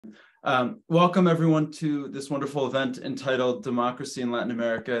Welcome everyone to this wonderful event entitled Democracy in Latin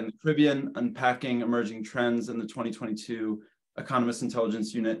America and the Caribbean, Unpacking Emerging Trends in the 2022 Economist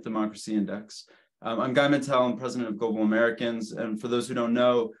Intelligence Unit Democracy Index. I'm Guy Mentel, I'm president of Global Americans. And for those who don't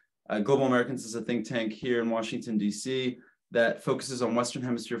know, Global Americans is a think tank here in Washington, DC that focuses on Western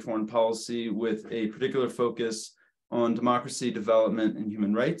Hemisphere foreign policy with a particular focus on democracy, development, and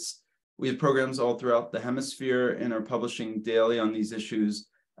human rights. We have programs all throughout the hemisphere and are publishing daily on these issues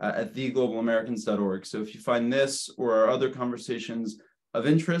at theglobalameriCans.org. So if you find this or our other conversations of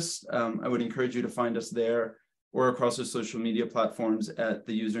interest, I would encourage you to find us there or across our social media platforms at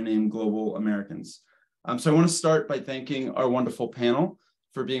the username Global Americans. So I want to start by thanking our wonderful panel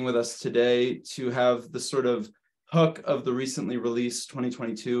for being with us today to have the sort of hook of the recently released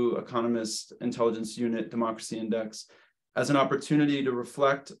 2022 Economist Intelligence Unit Democracy Index as an opportunity to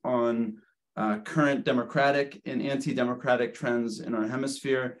reflect on current democratic and anti-democratic trends in our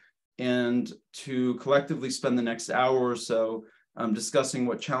hemisphere, and to collectively spend the next hour or so discussing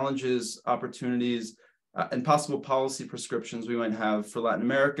what challenges, opportunities, and possible policy prescriptions we might have for Latin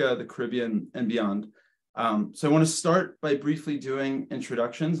America, the Caribbean, and beyond. So I want to start by briefly doing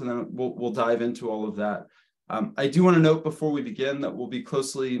introductions, and then we'll dive into all of that. I do want to note before we begin that we'll be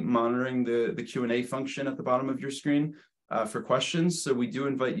closely monitoring the Q&A function at the bottom of your screen for questions. So we do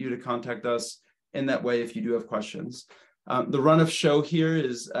invite you to contact us in that way if you do have questions. The run of show here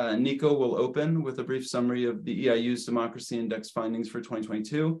is Nico will open with a brief summary of the EIU's Democracy Index findings for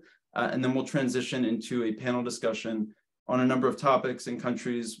 2022, and then we'll transition into a panel discussion on a number of topics and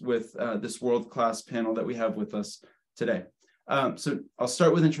countries with this world-class panel that we have with us today. So I'll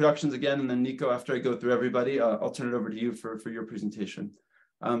start with introductions again, and then Nico, after I go through everybody, I'll turn it over to you for your presentation.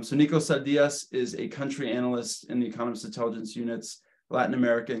 So Nicolás Saldías is a country analyst in the Economist Intelligence Unit's Latin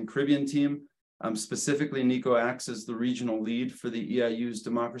America and Caribbean team. Specifically, Nico acts as the regional lead for the EIU's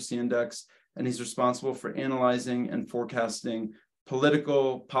Democracy Index, and he's responsible for analyzing and forecasting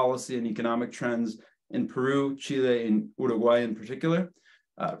political, policy, and economic trends in Peru, Chile, and Uruguay in particular.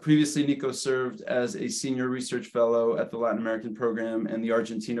 Previously, Nico served as a senior research fellow at the Latin American Program and the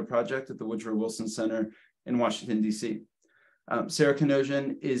Argentina Project at the Woodrow Wilson Center in Washington, DC. Sarah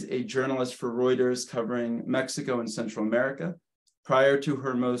Kinosian is a journalist for Reuters covering Mexico and Central America. Prior to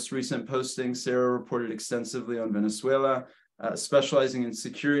her most recent posting, Sarah reported extensively on Venezuela, specializing in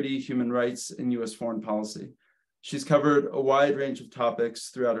security, human rights, and U.S. foreign policy. She's covered a wide range of topics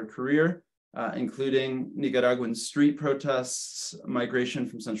throughout her career, including Nicaraguan street protests, migration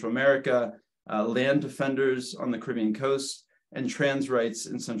from Central America, land defenders on the Caribbean coast, and trans rights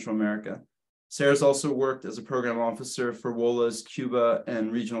in Central America. Sarah's also worked as a program officer for WOLA's Cuba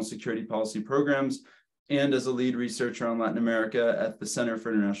and regional security policy programs, and as a lead researcher on Latin America at the Center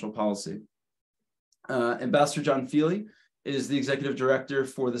for International Policy. Ambassador John Feeley is the executive director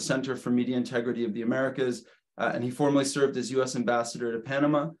for the Center for Media Integrity of the Americas, and he formerly served as U.S. ambassador to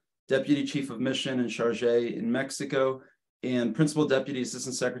Panama, deputy chief of mission and charge in Mexico, and principal deputy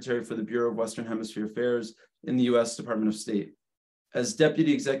assistant secretary for the Bureau of Western Hemisphere Affairs in the U.S. Department of State. As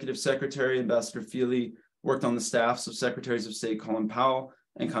Deputy Executive Secretary, Ambassador Feeley worked on the staffs of Secretaries of State Colin Powell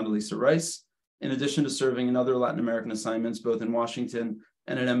and Condoleezza Rice, in addition to serving in other Latin American assignments, both in Washington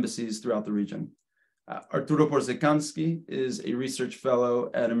and at embassies throughout the region. Arturo Porzecanski is a research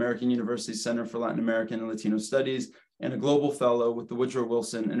fellow at American University Center for Latin American and Latino Studies and a global fellow with the Woodrow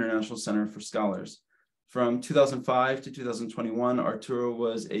Wilson International Center for Scholars. From 2005 to 2021, Arturo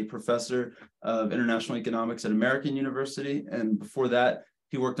was a professor of international economics at American University, and before that,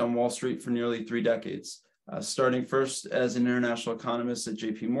 he worked on Wall Street for nearly 3 decades, starting first as an international economist at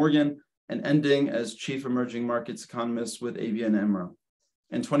JP Morgan and ending as chief emerging markets economist with ABN AMRO.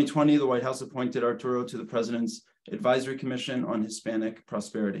 In 2020, the White House appointed Arturo to the President's Advisory Commission on Hispanic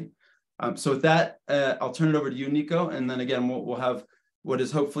Prosperity. So with that, I'll turn it over to you, Nico, and then again, we'll have what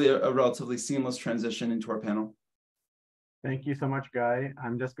is hopefully a relatively seamless transition into our panel. Thank you so much, Guy.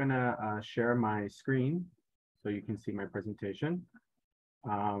 I'm just gonna share my screen so you can see my presentation.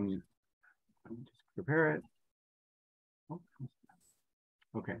 Let me just prepare it.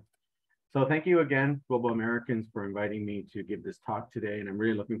 Okay. So thank you again, Global Americans, for inviting me to give this talk today, and I'm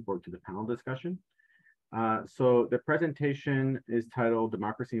really looking forward to the panel discussion. So the presentation is titled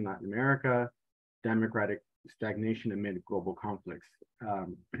Democracy in Latin America, Democratic Stagnation Amid Global Conflicts.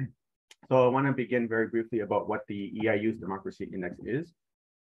 So I want to begin very briefly about what the EIU's Democracy Index is.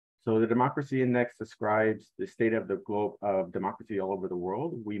 So the Democracy Index describes the state of the globe of democracy all over the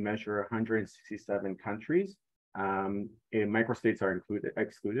world. We measure 167 countries. Microstates are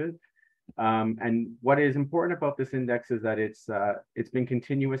excluded. And what is important about this index is that it's been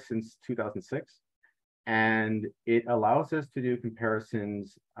continuous since 2006. And it allows us to do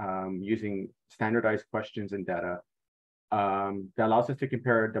comparisons using standardized questions and data that allows us to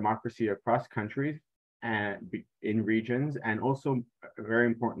compare democracy across countries and in regions, and also very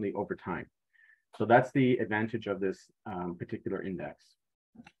importantly over time. So that's the advantage of this particular index.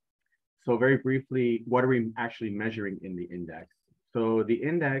 So very briefly, what are we actually measuring in the index? So the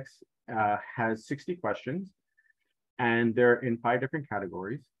index has 60 questions, and they're in 5 different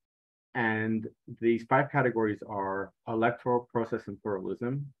categories. And these 5 categories are electoral process and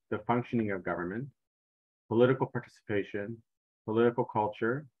pluralism, the functioning of government, political participation, political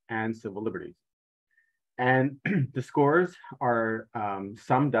culture, and civil liberties. And the scores are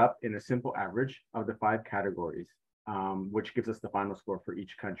summed up in a simple average of the 5 categories, which gives us the final score for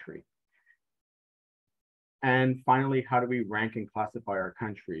each country. And finally, how do we rank and classify our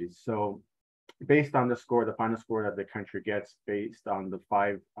countries? So based on the score, the final score that the country gets based on the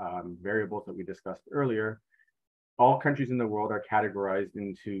 5 variables that we discussed earlier, all countries in the world are categorized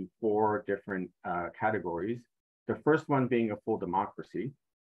into 4 different categories. The first one being a full democracy.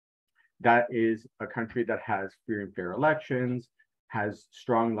 That is a country that has free and fair elections, has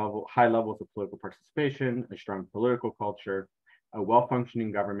high levels of political participation, a strong political culture, a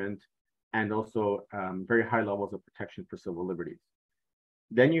well-functioning government, and also very high levels of protection for civil liberties.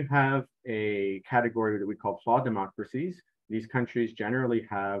 Then you have a category that we call flawed democracies. These countries generally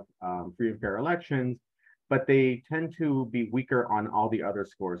have free and fair elections, but they tend to be weaker on all the other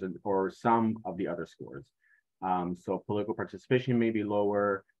scores or some of the other scores. So political participation may be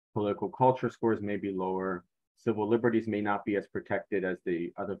lower, political culture scores may be lower, civil liberties may not be as protected as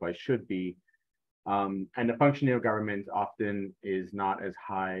they otherwise should be. And the functioning of government often is not as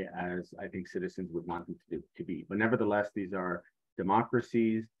high as I think citizens would want them to be. But nevertheless, these are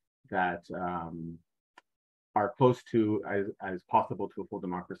democracies that are close to as possible to a full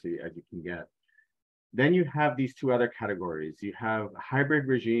democracy as you can get. Then you have these 2 other categories. You have hybrid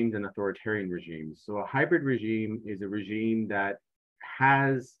regimes and authoritarian regimes. So a hybrid regime is a regime that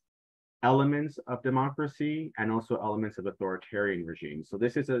has elements of democracy and also elements of authoritarian regimes. So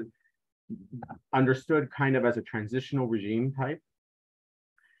this is understood kind of as a transitional regime type.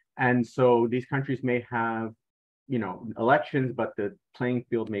 And so these countries may have, elections, but the playing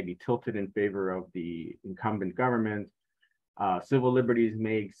field may be tilted in favor of the incumbent government. Civil liberties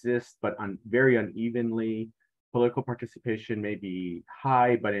may exist, but very unevenly. Political participation may be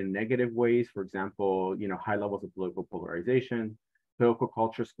high, but in negative ways. For example, high levels of political polarization. Political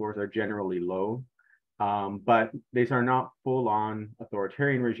culture scores are generally low. But these are not full-on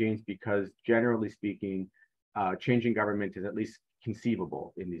authoritarian regimes because, generally speaking, changing government is at least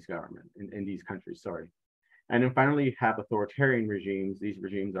conceivable in these countries. Sorry. And then finally, you have authoritarian regimes. These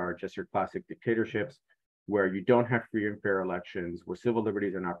regimes are just your classic dictatorships, where you don't have free and fair elections, where civil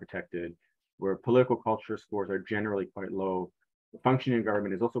liberties are not protected, where political culture scores are generally quite low. The functioning of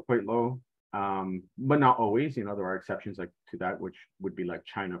government is also quite low, but not always. There are exceptions to that, which would be like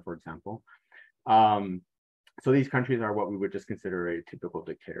China, for example. So these countries are what we would just consider a typical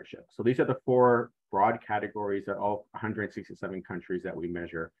dictatorship. So these are the 4 broad categories that all 167 countries that we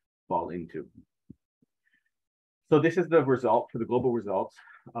measure fall into. So this is the result for the global results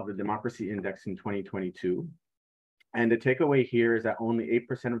of the Democracy Index in 2022. And the takeaway here is that only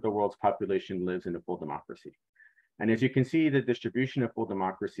 8% of the world's population lives in a full democracy. And as you can see, the distribution of full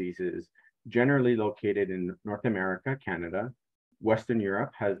democracies is generally located in North America, Canada. Western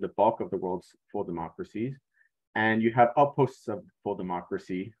Europe has the bulk of the world's full democracies. And you have outposts of full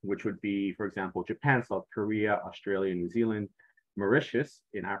democracy, which would be, for example, Japan, South Korea, Australia, New Zealand, Mauritius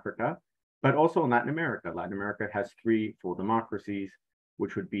in Africa, but also in Latin America. Latin America has 3 full democracies,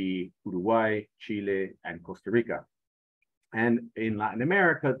 which would be Uruguay, Chile, and Costa Rica. And in Latin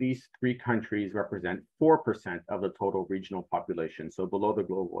America, these 3 countries represent 4% of the total regional population, so below the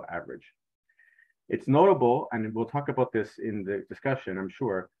global average. It's notable, and we'll talk about this in the discussion, I'm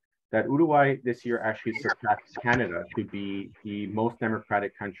sure, that Uruguay this year actually surpassed Canada to be the most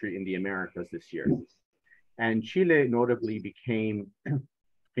democratic country in the Americas this year. And Chile notably became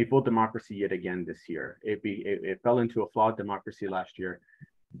a full democracy yet again this year. It fell into a flawed democracy last year,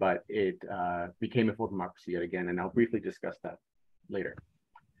 but it became a full democracy yet again, and I'll briefly discuss that later.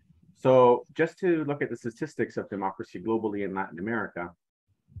 So just to look at the statistics of democracy globally in Latin America,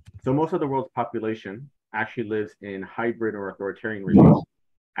 so most of the world's population actually lives in hybrid or authoritarian regimes,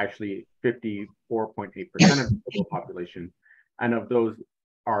 actually 54.8% of the global population, and of those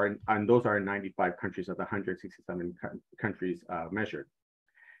are in 95 countries of the 167 countries measured.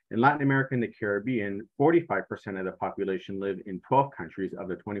 In Latin America and the Caribbean, 45% of the population live in 12 countries of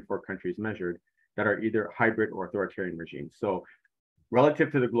the 24 countries measured that are either hybrid or authoritarian regimes. So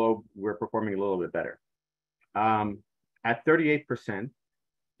relative to the globe, we're performing a little bit better At 38%,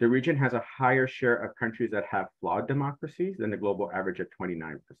 the region has a higher share of countries that have flawed democracies than the global average of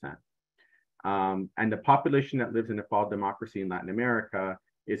 29%. And the population that lives in a flawed democracy in Latin America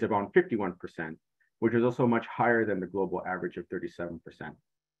is around 51%, which is also much higher than the global average of 37%.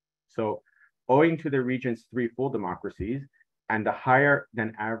 So owing to the region's 3 full democracies and the higher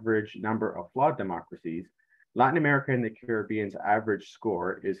than average number of flawed democracies, Latin America and the Caribbean's average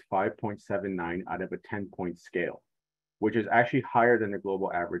score is 5.79 out of a 10-point scale, which is actually higher than the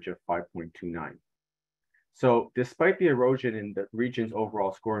global average of 5.29. So despite the erosion in the region's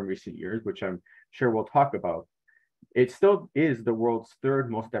overall score in recent years, which I'm sure we'll talk about, it still is the world's 3rd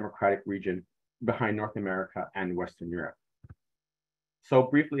most democratic region behind North America and Western Europe. So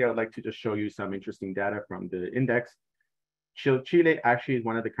briefly, I'd like to just show you some interesting data from the index. Chile actually is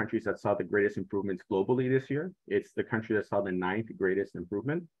one of the countries that saw the greatest improvements globally this year. It's the country that saw the 9th greatest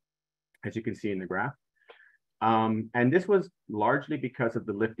improvement, as you can see in the graph. And this was largely because of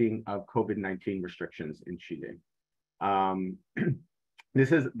the lifting of COVID-19 restrictions in Chile.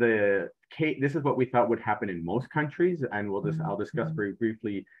 This is what we thought would happen in most countries, and I'll discuss very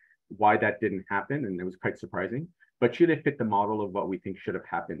briefly why that didn't happen, and it was quite surprising. But Chile fit the model of what we think should have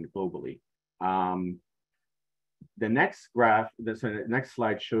happened globally. The next graph, the next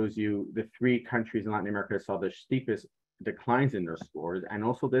slide shows you the 3 countries in Latin America that saw the steepest declines in their scores, and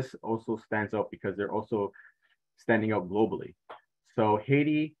also this also stands out because they're also standing out globally. So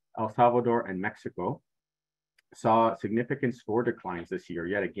Haiti, El Salvador, and Mexico saw significant score declines this year,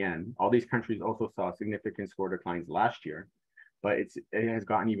 yet again. All these countries also saw significant score declines last year, but it has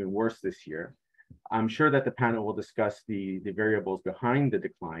gotten even worse this year. I'm sure that the panel will discuss the variables behind the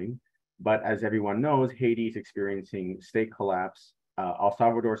decline, but as everyone knows, Haiti is experiencing state collapse. El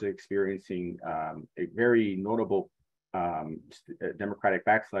Salvador is experiencing a very notable democratic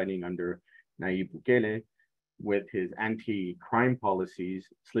backsliding under Nayib Bukele, with his anti-crime policies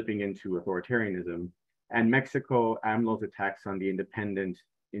slipping into authoritarianism. And Mexico, AMLO's attacks on the independent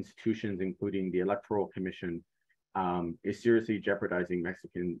institutions, including the Electoral Commission, is seriously jeopardizing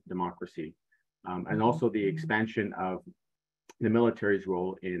Mexican democracy. And also the expansion of the military's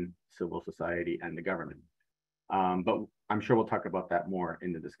role in civil society and the government. But I'm sure we'll talk about that more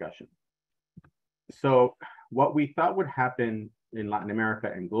in the discussion. So what we thought would happen in Latin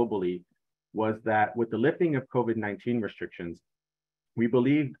America and globally was that with the lifting of COVID-19 restrictions, we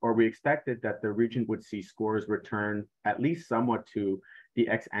believed or we expected that the region would see scores return at least somewhat to the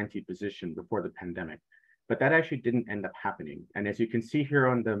ex-ante position before the pandemic. But that actually didn't end up happening. And as you can see here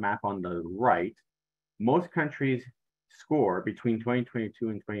on the map on the right, most countries' score between 2022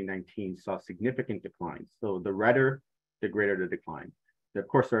 and 2019 saw significant declines. So the redder, the greater the decline. Of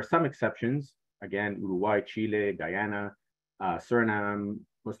course, there are some exceptions. Again, Uruguay, Chile, Guyana, Suriname,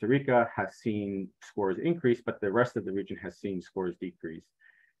 Costa Rica has seen scores increase, but the rest of the region has seen scores decrease.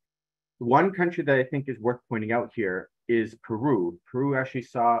 One country that I think is worth pointing out here is Peru. Peru actually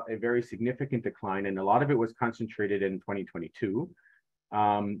saw a very significant decline, and a lot of it was concentrated in 2022.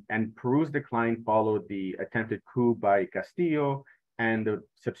 And Peru's decline followed the attempted coup by Castillo and the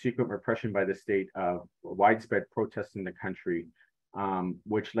subsequent repression by the state of widespread protests in the country,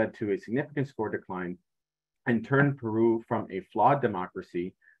 which led to a significant score decline and turned Peru from a flawed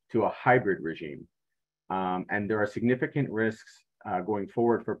democracy to a hybrid regime. And there are significant risks going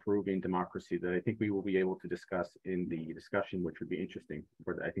forward for Peruvian democracy that I think we will be able to discuss in the discussion, which would be interesting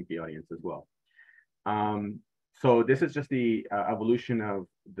for, I think, the audience as well. So this is just the evolution of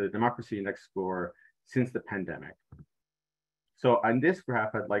the democracy index score since the pandemic. So on this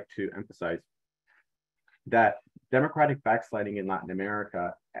graph, I'd like to emphasize that democratic backsliding in Latin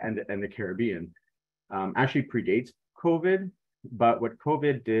America and the Caribbean actually predates COVID, but what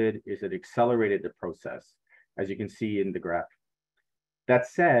COVID did is it accelerated the process, as you can see in the graph. That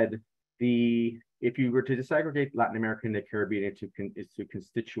said, if you were to disaggregate Latin America and the Caribbean into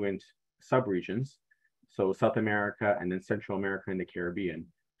constituent subregions, so South America and then Central America and the Caribbean,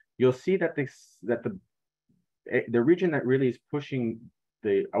 you'll see that the region that really is pushing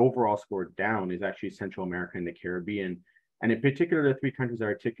the overall score down is actually Central America and the Caribbean, and in particular, the 3 countries I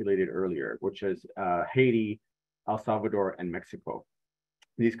articulated earlier, which is Haiti, El Salvador, and Mexico.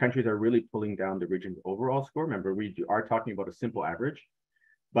 These countries are really pulling down the region's overall score. Remember, we are talking about a simple average,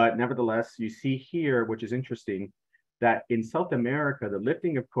 but nevertheless, you see here, which is interesting, that in South America, the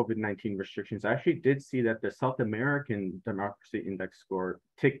lifting of COVID-19 restrictions actually did see that the South American Democracy Index score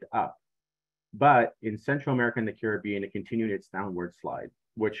ticked up. But in Central America and the Caribbean, it continued its downward slide,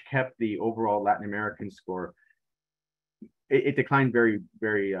 which kept the overall Latin American score. It declined very,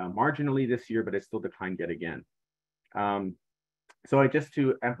 very marginally this year, but it still declined yet again. So just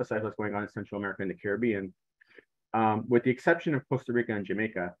to emphasize what's going on in Central America and the Caribbean, With the exception of Costa Rica and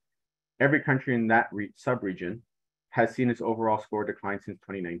Jamaica, every country in that sub-region has seen its overall score decline since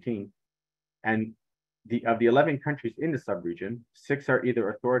 2019. And of the 11 countries in the sub-region, 6 are either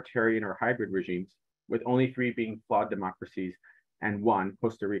authoritarian or hybrid regimes, with only 3 being flawed democracies and 1,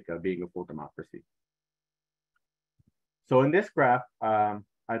 Costa Rica, being a full democracy. So in this graph,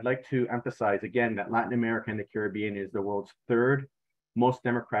 I'd like to emphasize again that Latin America and the Caribbean is the world's 3rd most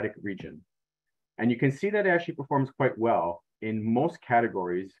democratic region. And you can see that it actually performs quite well in most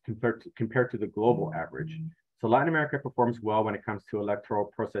categories compared to the global average. So Latin America performs well when it comes to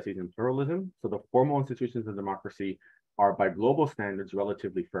electoral processes and pluralism. So the formal institutions of democracy are, by global standards,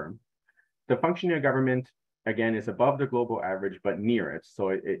 relatively firm. The functioning of government, again, is above the global average, but near it.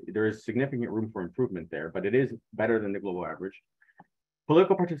 So there is significant room for improvement there, but it is better than the global average.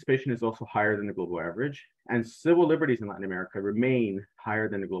 Political participation is also higher than the global average, and civil liberties in Latin America remain higher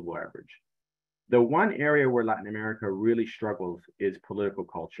than the global average. The one area where Latin America really struggles is political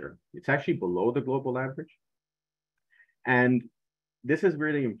culture. It's actually below the global average. And this is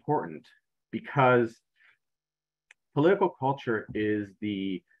really important because political culture is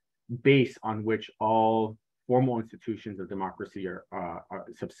the base on which all formal institutions of democracy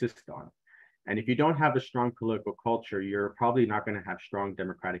subsist on. And if you don't have a strong political culture, you're probably not going to have strong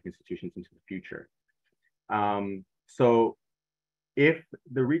democratic institutions into the future. So if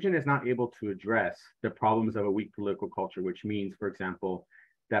the region is not able to address the problems of a weak political culture, which means, for example,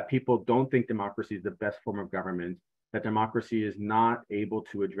 that people don't think democracy is the best form of government, that democracy is not able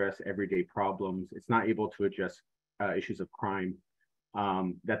to address everyday problems, it's not able to address issues of crime,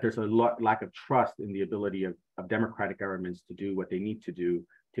 that there's a lack of trust in the ability of democratic governments to do what they need to do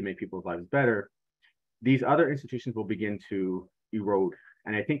to make people's lives better, these other institutions will begin to erode.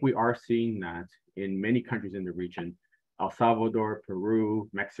 And I think we are seeing that in many countries in the region. El Salvador, Peru,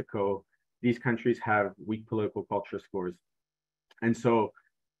 Mexico, these countries have weak political culture scores. And so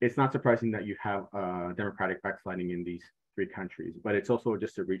it's not surprising that you have democratic backsliding in these 3 countries, but it's also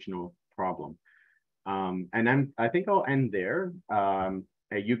just a regional problem. And I think I'll end there.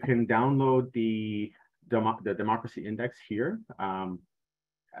 You can download the democracy index here,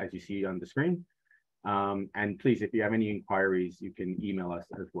 as you see on the screen. And please, if you have any inquiries, you can email us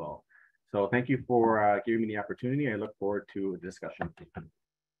as well. So thank you for giving me the opportunity. I look forward to a discussion.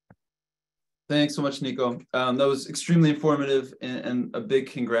 Thanks so much, Nico. That was extremely informative, and a big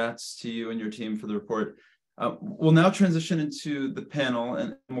congrats to you and your team for the report. We'll now transition into the panel,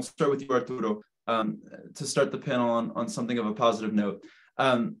 and we'll start with you, Arturo, to start the panel on something of a positive note.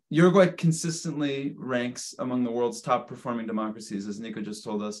 Uruguay consistently ranks among the world's top performing democracies, as Nico just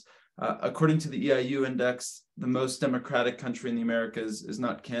told us. According to the EIU index, the most democratic country in the Americas is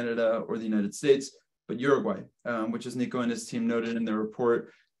not Canada or the United States, but Uruguay, which, as Nico and his team noted in their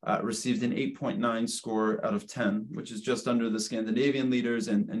report, received an 8.9 score out of 10, which is just under the Scandinavian leaders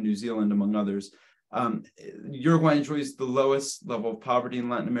and New Zealand, among others. Uruguay enjoys the lowest level of poverty in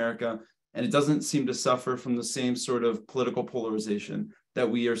Latin America, and it doesn't seem to suffer from the same sort of political polarization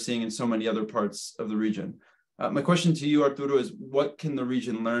that we are seeing in so many other parts of the region. My question to you, Arturo, is what can the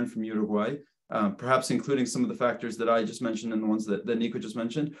region learn from Uruguay, perhaps including some of the factors that I just mentioned and the ones that Nico just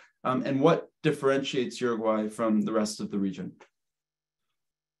mentioned, and what differentiates Uruguay from the rest of the region?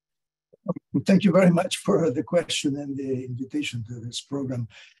 Thank you very much for the question and the invitation to this program.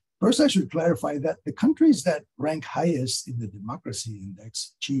 First, I should clarify that the countries that rank highest in the democracy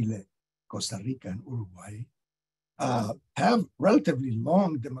index, Chile, Costa Rica, and Uruguay, have relatively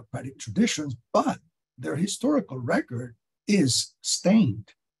long democratic traditions, but their historical record is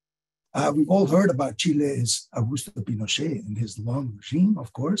stained. We've all heard about Chile's Augusto Pinochet and his long regime,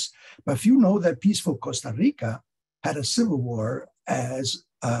 of course, but few know that peaceful Costa Rica had a civil war as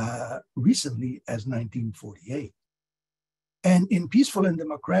recently as 1948. And in peaceful and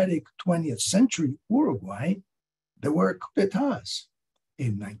democratic 20th century Uruguay, there were coups d'etats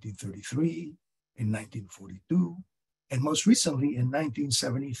in 1933, in 1942, and most recently in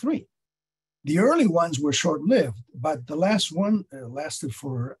 1973. The early ones were short-lived, but the last one lasted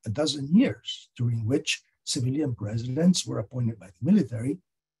for a dozen years, during which civilian presidents were appointed by the military,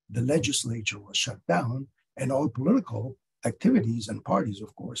 the legislature was shut down, and all political activities and parties,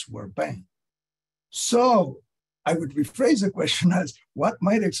 of course, were banned. So I would rephrase the question as, what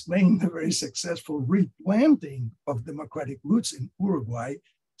might explain the very successful replanting of democratic roots in Uruguay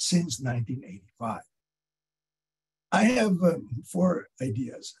since 1985? I have 4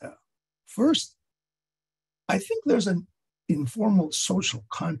 ideas. First, I think there's an informal social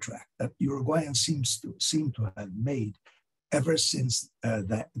contract that Uruguayans seem to have made ever since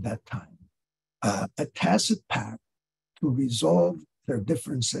that time. A tacit pact to resolve their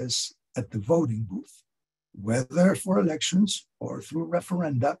differences at the voting booth. whether for elections or through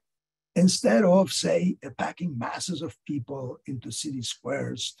referenda, instead of, say, packing masses of people into city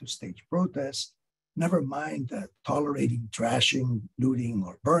squares to stage protests, never mind tolerating trashing, looting,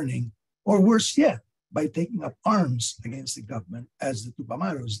 or burning, or worse yet, by taking up arms against the government, as the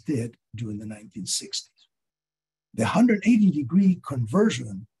Tupamaros did during the 1960s. The 180-degree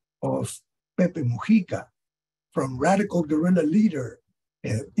conversion of Pepe Mujica from radical guerrilla leader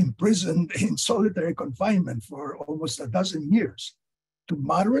imprisoned in solitary confinement for almost a dozen years to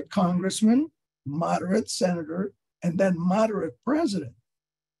moderate congressman, moderate senator, and then moderate president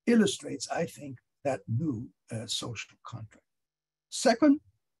illustrates, I think, that new social contract. Second,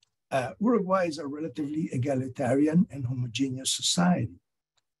 Uruguay is a relatively egalitarian and homogeneous society.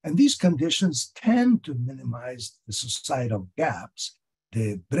 And these conditions tend to minimize the societal gaps,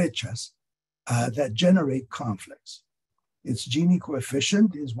 the brechas, that generate conflicts. Its Gini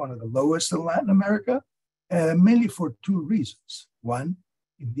coefficient is one of the lowest in Latin America, mainly for two reasons. One,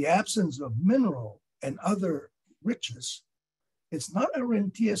 in the absence of mineral and other riches, it's not a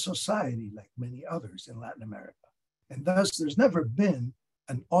rentier society like many others in Latin America. And thus, there's never been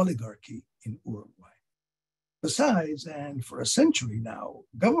an oligarchy in Uruguay. Besides, and for a century now,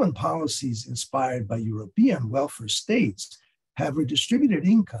 government policies inspired by European welfare states have redistributed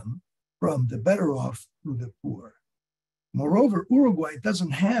income from the better off to the poor. Moreover, Uruguay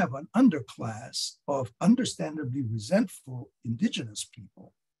doesn't have an underclass of understandably resentful indigenous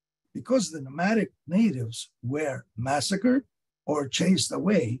people because the nomadic natives were massacred or chased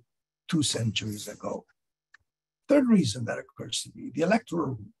away 2 centuries ago. Third reason that occurs to me, the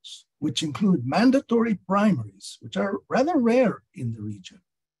electoral rules, which include mandatory primaries, which are rather rare in the region,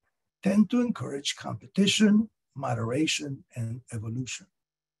 tend to encourage competition, moderation, and evolution.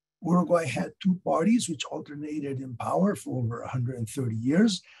 Uruguay had 2 parties which alternated in power for over 130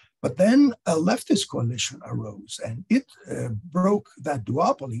 years, but then a leftist coalition arose and it broke that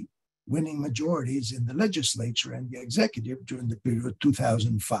duopoly, winning majorities in the legislature and the executive during the period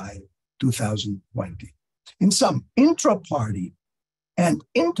 2005-2020. In some, intra-party and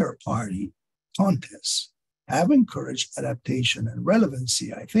inter-party contests have encouraged adaptation and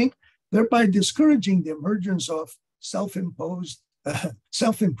relevancy, I think, thereby discouraging the emergence of self-imposed,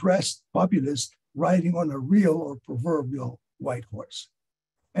 self-impressed populists riding on a real or proverbial white horse.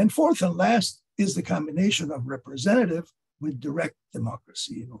 And fourth and last is the combination of representative with direct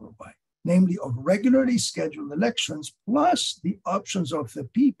democracy in Uruguay, namely of regularly scheduled elections plus the options of the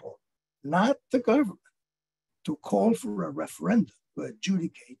people, not the government, to call for a referendum to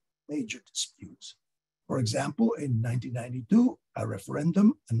adjudicate major disputes. For example, in 1992, a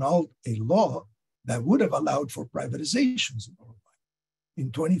referendum annulled a law that would have allowed for privatizations in Uruguay.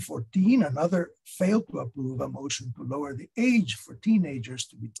 In 2014, another failed to approve a motion to lower the age for teenagers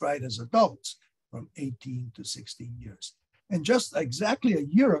to be tried as adults from 18 to 16 years. And just exactly a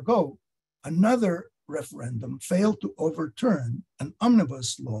year ago, another referendum failed to overturn an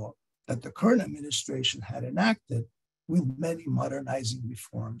omnibus law that the current administration had enacted with many modernizing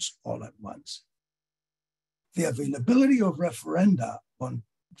reforms all at once. The availability of referenda on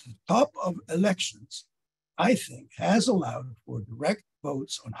the top of elections, I think, has allowed for direct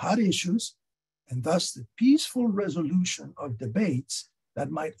votes on hot issues and thus the peaceful resolution of debates that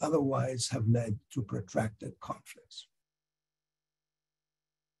might otherwise have led to protracted conflicts.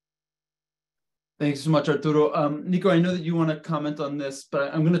 Thanks so much, Arturo. Nico, I know that you want to comment on this,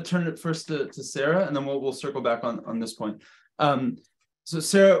 but I'm going to turn it first to Sarah, and then we'll circle back on this point. So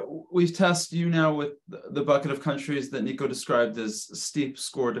Sarah, we've tasked you now with the bucket of countries that Nico described as steep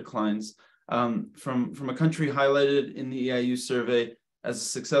score declines, from a country highlighted in the EIU survey as a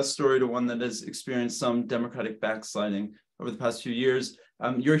success story to one that has experienced some democratic backsliding over the past few years.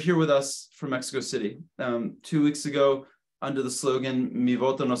 You're here with us from Mexico City. 2 weeks ago, under the slogan, Mi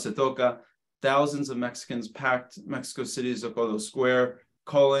voto no se toca, thousands of Mexicans packed Mexico City's Zocalo Square,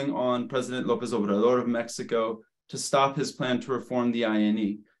 calling on President López Obrador of Mexico to stop his plan to reform the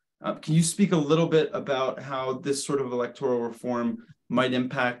INE. Can you speak a little bit about how this sort of electoral reform might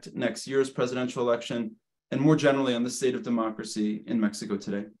impact next year's presidential election, and more generally on the state of democracy in Mexico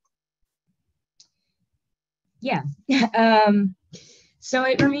today? Yeah. So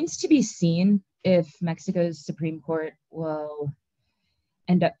it remains to be seen if Mexico's Supreme Court will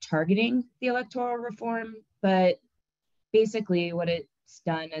end up targeting the electoral reform, but basically what it's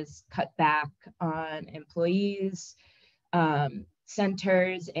done is cut back on employees,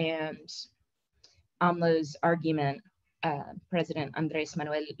 centers, and AMLO's argument, President Andrés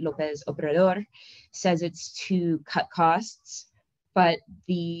Manuel López Obrador says it's to cut costs, but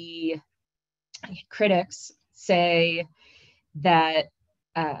the critics say that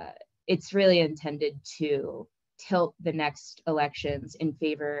it's really intended to tilt the next elections in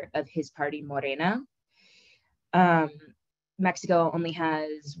favor of his party, Morena. Mexico only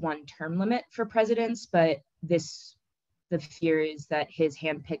has one term limit for presidents, but the fear is that his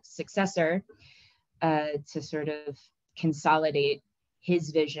handpicked successor, to sort of consolidate his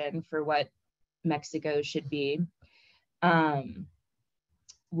vision for what Mexico should be,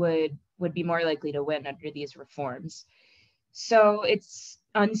 would be more likely to win under these reforms. So it's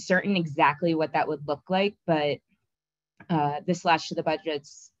uncertain exactly what that would look like, but the slash to the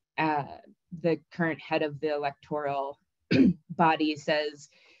budgets, the current head of the electoral body says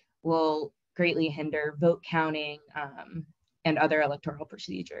will greatly hinder vote counting and other electoral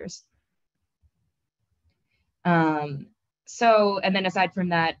procedures. And then aside from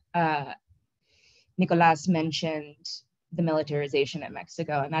that, Nicolás mentioned the militarization of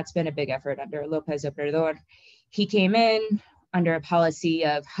Mexico, and that's been a big effort under López Obrador. He came in under a policy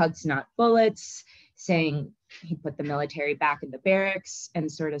of hugs, not bullets, saying he'd put the military back in the barracks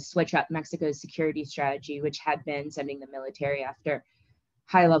and sort of switch up Mexico's security strategy, which had been sending the military after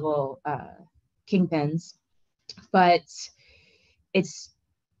high-level kingpins. But it's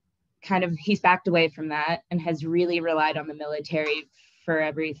kind of, he's backed away from that and has really relied on the military for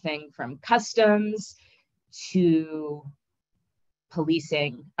everything from customs to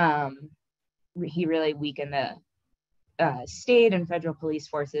policing. He really weakened the state and federal police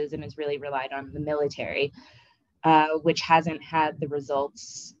forces and has really relied on the military, which hasn't had the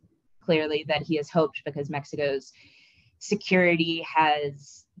results clearly that he has hoped, because Mexico's security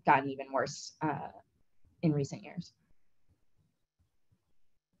has gotten even worse in recent years.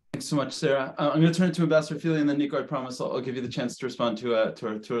 Thanks so much, Sarah. I'm going to turn it to Ambassador Feeley, and then Nico, I promise I'll give you the chance to respond to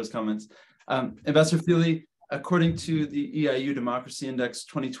Arturo's comments. Ambassador Feeley, according to the EIU Democracy Index,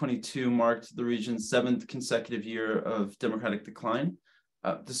 2022 marked the region's 7th consecutive year of democratic decline.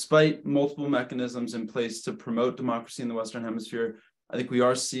 Despite multiple mechanisms in place to promote democracy in the Western Hemisphere, I think we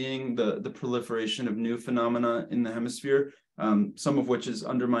are seeing the proliferation of new phenomena in the hemisphere, some of which is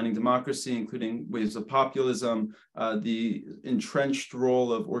undermining democracy, including waves of populism, the entrenched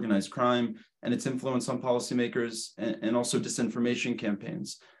role of organized crime and its influence on policymakers, and also disinformation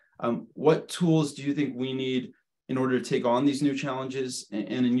campaigns. What tools do you think we need in order to take on these new challenges?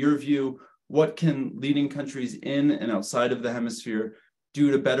 And in your view, what can leading countries in and outside of the hemisphere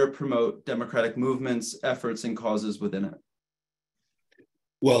do to better promote democratic movements, efforts, and causes within it?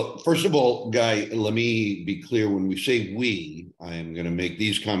 Well, first of all, Guy, let me be clear. When we say we, I am going to make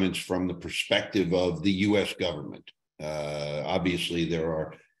these comments from the perspective of the U.S. government. Obviously, there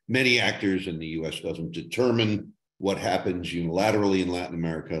are many actors, and the U.S. doesn't determine what happens unilaterally in Latin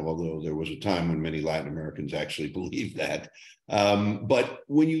America, although there was a time when many Latin Americans actually believed that. But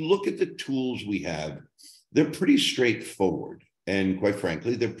when you look at the tools we have, they're pretty straightforward. And quite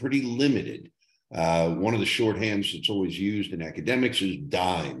frankly, they're pretty limited. One of the shorthands that's always used in academics is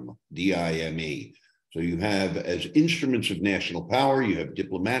DIME, D-I-M-E. So you have, as instruments of national power, you have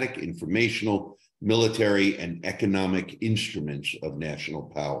diplomatic, informational, military, and economic instruments of national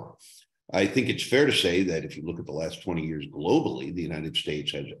power. I think it's fair to say that if you look at the last 20 years globally, the United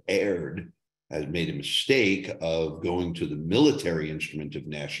States has made a mistake of going to the military instrument of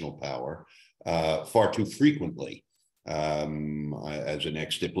national power far too frequently. As an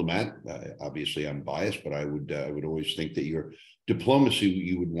ex-diplomat, obviously I'm biased, but I would always think that your diplomacy,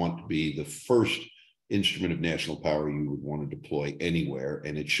 you would want to be the first instrument of national power you would want to deploy anywhere,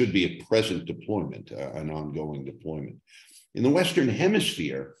 and it should be a present deployment, an ongoing deployment. In the Western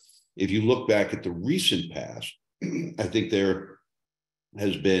Hemisphere, if you look back at the recent past, I think there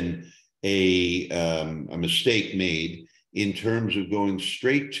has been a mistake made in terms of going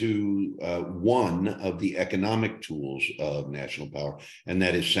straight to one of the economic tools of national power, and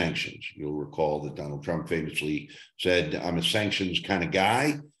that is sanctions. You'll recall that Donald Trump famously said, "I'm a sanctions kind of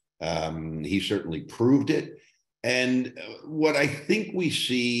guy." He certainly proved it. And what I think we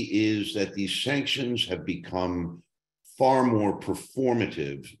see is that these sanctions have become far more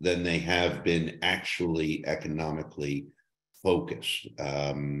performative than they have been actually economically focused.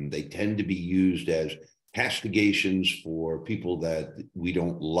 They tend to be used as castigations for people that we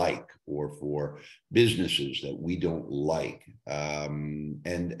don't like, or for businesses that we don't like,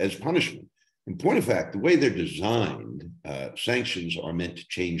 and as punishment. In point of fact, the way they're designed, sanctions are meant to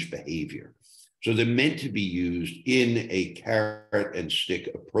change behavior. So they're meant to be used in a carrot and stick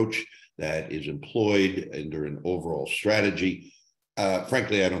approach that is employed under an overall strategy.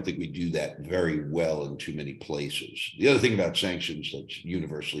 Frankly, I don't think we do that very well in too many places. The other thing about sanctions that's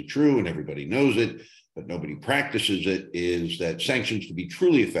universally true, and everybody knows it, but nobody practices it, is that sanctions, to be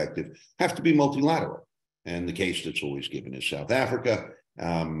truly effective, have to be multilateral. And the case that's always given is South Africa.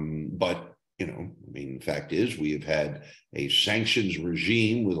 But, you know, I mean, the fact is we have had a sanctions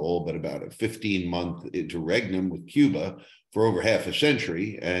regime with all but about a 15-month interregnum with Cuba for over half a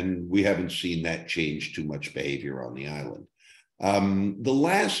century, and we haven't seen that change too much behavior on the island. The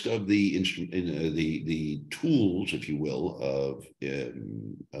last of the tools, if you will, of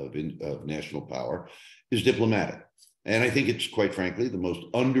national power is diplomatic, and I think it's quite frankly the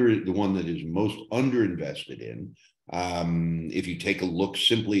one that is most underinvested in. If you take a look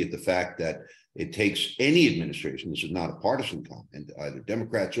simply at the fact that it takes any administration, this is not a partisan comment, either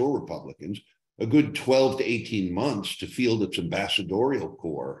Democrats or Republicans, a good 12 to 18 months to field its ambassadorial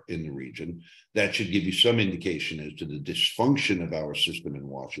corps in the region. That should give you some indication as to the dysfunction of our system in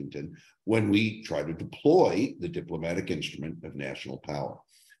Washington when we try to deploy the diplomatic instrument of national power.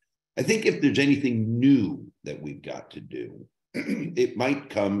 I think if there's anything new that we've got to do, it might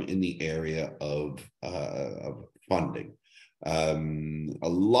come in the area of funding. A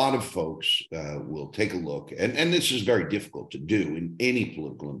lot of folks will take a look, and this is very difficult to do in any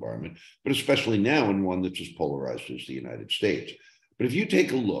political environment, but especially now in one that's as polarized as the United States. But if you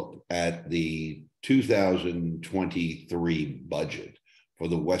take a look at the 2023 budget for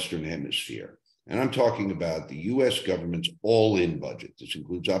the Western Hemisphere, and I'm talking about the US government's all-in budget. This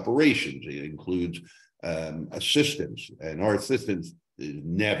includes operations, it includes assistance, and our assistance is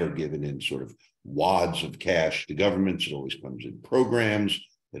never given in sort of wads of cash to governments. It always comes in programs.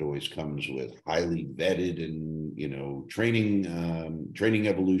 It always comes with highly vetted and, you know, training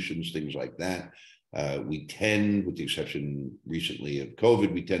evolutions, things like that. We tend, with the exception recently of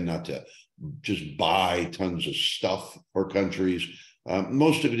COVID, we tend not to just buy tons of stuff for countries.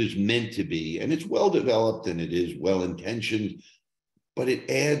 Most of it is meant to be, and it's well developed and it is well intentioned, but it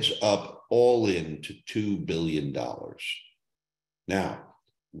adds up all in to $2 billion. Now,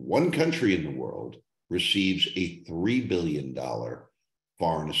 one country in the world receives a $3 billion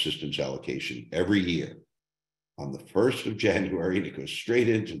foreign assistance allocation every year. On the 1st of January, and it goes straight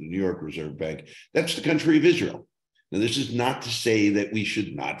into the New York Reserve Bank. That's the country of Israel. Now, this is not to say that we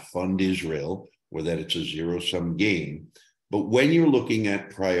should not fund Israel or that it's a zero-sum game, but when you're looking at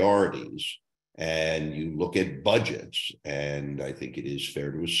priorities and you look at budgets, and I think it is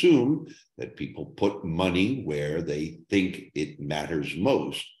fair to assume that people put money where they think it matters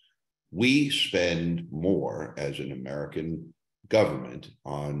most, we spend more as an American government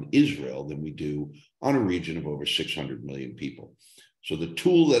on Israel than we do on a region of over 600 million people. So the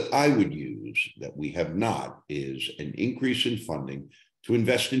tool that I would use that we have not is an increase in funding to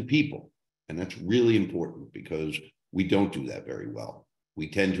invest in people. And that's really important because we don't do that very well. We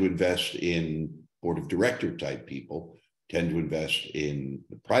tend to invest in board of director type people, tend to invest in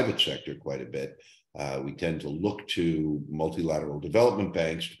the private sector quite a bit. We tend to look to multilateral development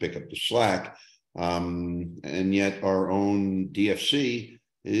banks to pick up the slack. And yet our own DFC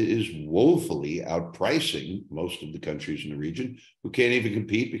is woefully outpricing most of the countries in the region who can't even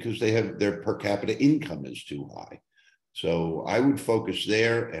compete because their per capita income is too high. So I would focus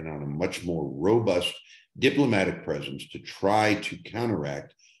there and on a much more robust diplomatic presence to try to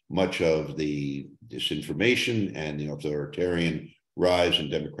counteract much of the disinformation and the authoritarian rise and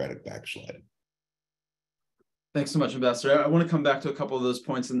democratic backsliding. Thanks so much, Ambassador. I want to come back to a couple of those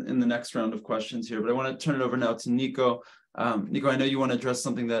points in the next round of questions here, but I want to turn it over now to Nico. Nico, I know you want to address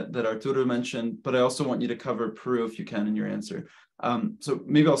something that Arturo mentioned, but I also want you to cover Peru if you can in your answer. So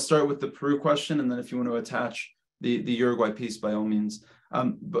maybe I'll start with the Peru question, and then if you want to attach the Uruguay piece, by all means.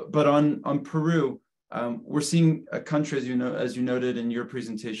 But on Peru, we're seeing a country, as you noted in your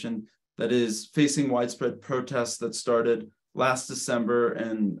presentation, that is facing widespread protests that started last December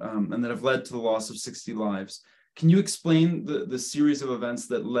and that have led to the loss of 60 lives. Can you explain the series of events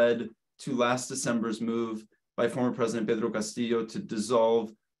that led to last December's move by former President Pedro Castillo to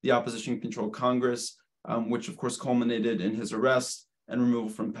dissolve the opposition-controlled Congress, which of course culminated in his arrest and removal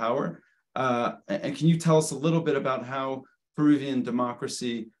from power? And can you tell us a little bit about how Peruvian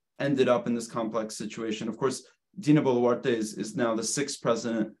democracy ended up in this complex situation? Of course, Dina Boluarte is now the 6th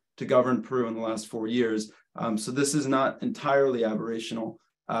president to govern Peru in the last 4 years. So this is not entirely aberrational.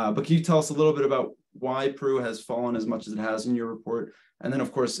 But can you tell us a little bit about why Peru has fallen as much as it has in your report? And then,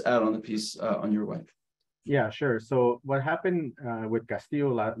 of course, add on the piece on Uruguay. Yeah, sure. So what happened with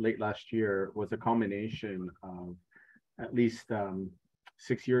Castillo late last year was a combination of at least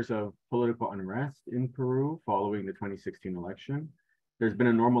 6 years of political unrest in Peru following the 2016 election. There's been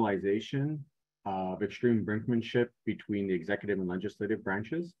a normalization of extreme brinkmanship between the executive and legislative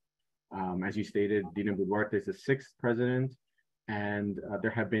branches. As you stated, Dina Boluarte is the 6th president, and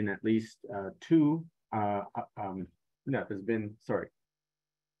there have been at least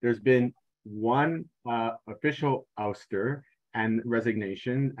there's been one official ouster and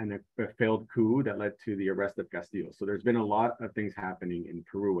resignation and a failed coup that led to the arrest of Castillo. So there's been a lot of things happening in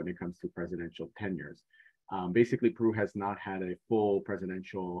Peru when it comes to presidential tenures. Basically, Peru has not had a full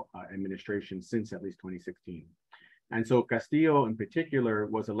presidential administration since at least 2016. And so Castillo in particular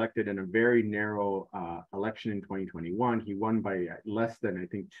was elected in a very narrow election in 2021. He won by less than, I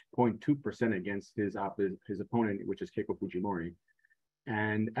think, 0.2% against his opponent, which is Keiko Fujimori.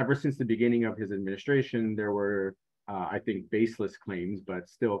 And ever since the beginning of his administration, there were, I think, baseless claims, but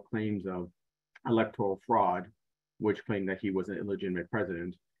still claims of electoral fraud, which claimed that he was an illegitimate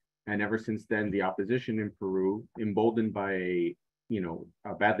president. And ever since then, the opposition in Peru, emboldened by a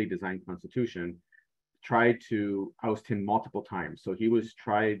badly designed constitution, tried to oust him multiple times. So he was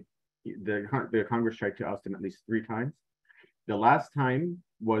tried, the Congress tried to oust him at least 3 times. The last time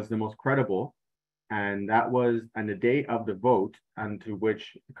was the most credible, and that was on the day of the vote onto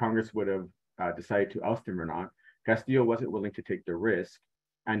which Congress would have decided to oust him or not. Castillo wasn't willing to take the risk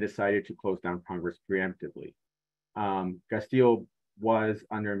and decided to close down Congress preemptively. Castillo was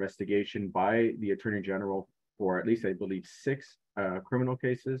under investigation by the Attorney General for at least, I believe, 6 criminal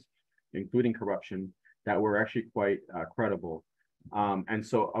cases, including corruption, that were actually quite credible. And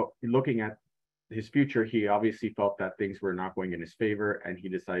so looking at his future, he obviously felt that things were not going in his favor, and he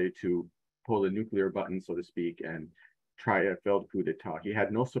decided to pull the nuclear button, so to speak, and try a failed coup d'etat. He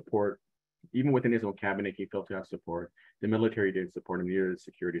had no support. Even within his own cabinet, he failed to have support. The military didn't support him, neither the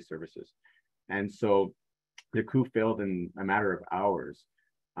security services. And so the coup failed in a matter of hours.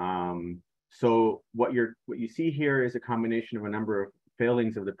 So what you see here is a combination of a number of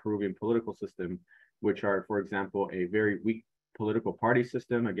failings of the Peruvian political system, which are, for example, a very weak political party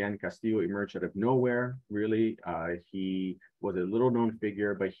system. Again, Castillo emerged out of nowhere, really. He was a little known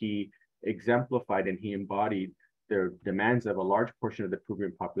figure, but he exemplified and he embodied the demands of a large portion of the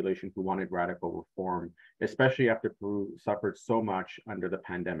Peruvian population who wanted radical reform, especially after Peru suffered so much under the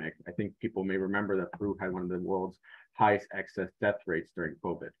pandemic. I think people may remember that Peru had one of the world's highest excess death rates during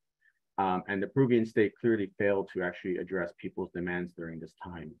COVID. And the Peruvian state clearly failed to actually address people's demands during this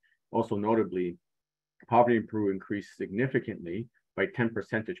time. Also notably, poverty in Peru increased significantly by 10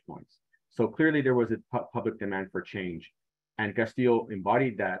 percentage points. So clearly there was a public demand for change. And Castillo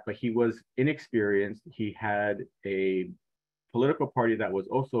embodied that, but he was inexperienced. He had a political party that was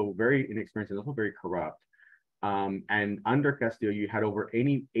also very inexperienced and also very corrupt. And under Castillo, you had over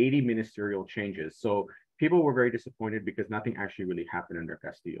 80 ministerial changes. So people were very disappointed because nothing actually really happened under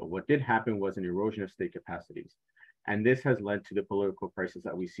Castillo. What did happen was an erosion of state capacities. And this has led to the political crisis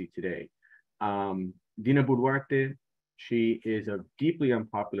that we see today. Dina Boluarte, she is a deeply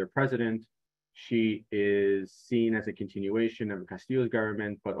unpopular president. She is seen as a continuation of Castillo's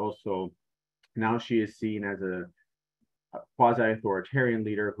government, but also now she is seen as a quasi-authoritarian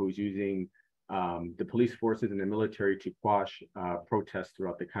leader who's using the police forces and the military to quash protests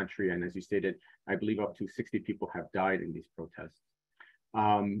throughout the country. And as you stated, I believe up to 60 people have died in these protests.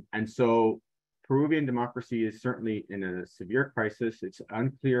 And so Peruvian democracy is certainly in a severe crisis. It's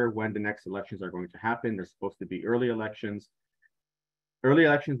unclear when the next elections are going to happen. There's supposed to be early elections. Early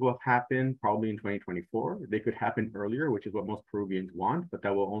elections will happen probably in 2024. They could happen earlier, which is what most Peruvians want, but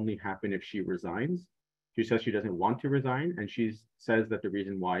that will only happen if she resigns. She says she doesn't want to resign, and she says that the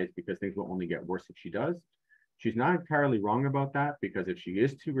reason why is because things will only get worse if she does. She's not entirely wrong about that, because if she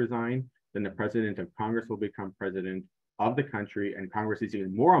is to resign, then the president of Congress will become president of the country, and Congress is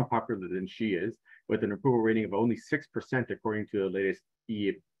even more unpopular than she is, with an approval rating of only 6% according to the latest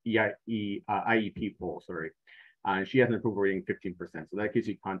IEP poll, and she has an approval rating of 15%. So that gives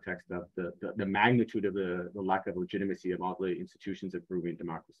you context of the magnitude of the lack of legitimacy of all the institutions of Peruvian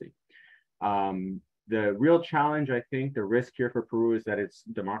democracy. The real challenge, I think, the risk here for Peru is that its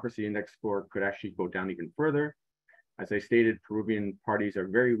democracy index score could actually go down even further. As I stated, Peruvian parties are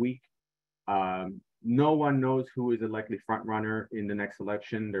very weak. No one knows who is a likely front runner in the next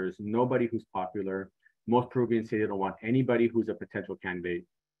election. There's nobody who's popular. Most Peruvians say they don't want anybody who's a potential candidate.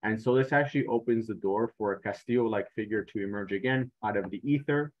 And so this actually opens the door for a Castillo-like figure to emerge again out of the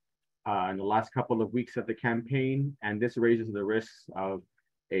ether in the last couple of weeks of the campaign. And this raises the risks of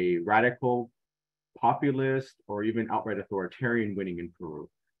a radical populist or even outright authoritarian winning in Peru.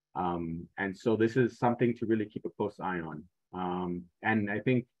 And so this is something to really keep a close eye on. And I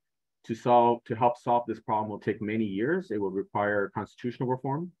think to help solve this problem will take many years. It will require constitutional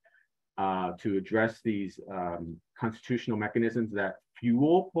reform to address these constitutional mechanisms that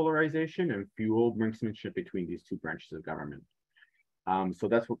fuel polarization and fuel brinksmanship between these two branches of government. So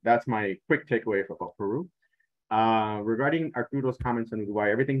that's my quick takeaway about Peru. Regarding Arturo's comments on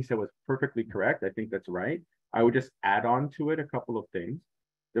Uruguay, everything he said was perfectly correct. I think that's right. I would just add on to it a couple of things.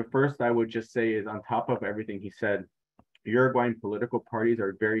 The first I would just say is, on top of everything he said, Uruguayan political parties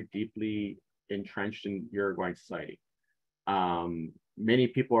are very deeply entrenched in Uruguayan society. Many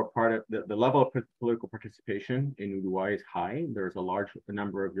people are part of the level of political participation in Uruguay is high. There's a large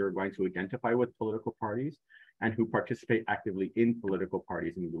number of Uruguayans who identify with political parties and who participate actively in political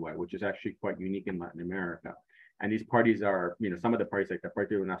parties in Uruguay, which is actually quite unique in Latin America. And these parties are, some of the parties like the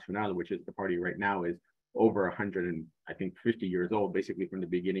Partido Nacional, which is the party right now, is over 150 years old, basically from the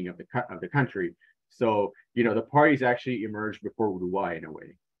beginning of the country. So, the parties actually emerged before Uruguay in a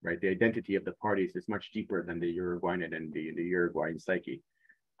way, right? The identity of the parties is much deeper than the Uruguayan identity and the Uruguayan psyche.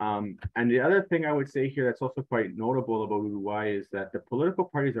 And the other thing I would say here that's also quite notable about Uruguay is that the political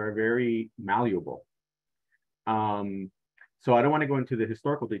parties are very malleable. So I don't want to go into the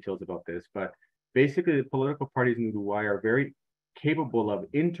historical details about this, but basically the political parties in Uruguay are very capable of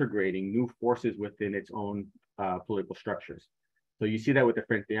integrating new forces within its own political structures. So you see that with the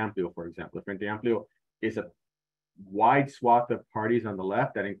Frente Amplio, for example. The Frente Amplio is a wide swath of parties on the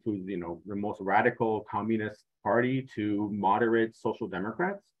left that includes, the most radical communist party to moderate social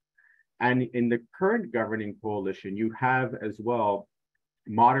democrats. And in the current governing coalition, you have as well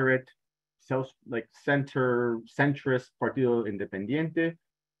moderate, centrist Partido Independiente,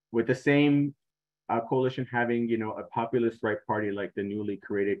 with the same coalition having, a populist right party like the newly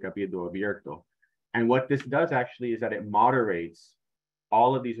created Cabildo Abierto. And what this does actually is that it moderates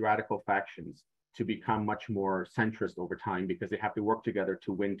all of these radical factions to become much more centrist over time because they have to work together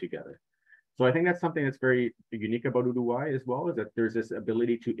to win together. So I think that's something that's very unique about Uruguay as well, is that there's this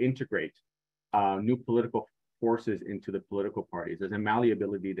ability to integrate new political forces into the political parties. There's a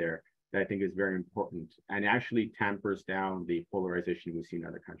malleability there that I think is very important and actually tampers down the polarization we see in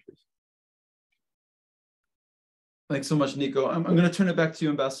other countries. Thanks so much, Nico. I'm going to turn it back to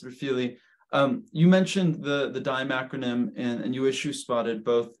you, Ambassador Feeley. You mentioned the DIME acronym, and you issue spotted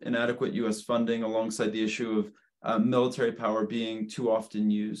both inadequate U.S. funding alongside the issue of military power being too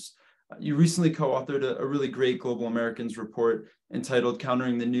often used. You recently co-authored a really great Global Americans report entitled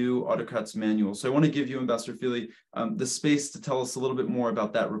Countering the New Autocrats Manual. So I want to give you, Ambassador Feeley, the space to tell us a little bit more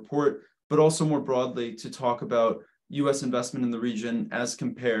about that report, but also more broadly to talk about U.S. investment in the region as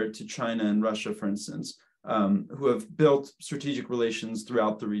compared to China and Russia, for instance, who have built strategic relations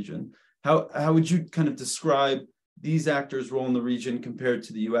throughout the region. How would you kind of describe these actors' role in the region compared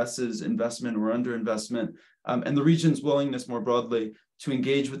to the U.S.'s investment or underinvestment, and the region's willingness more broadly to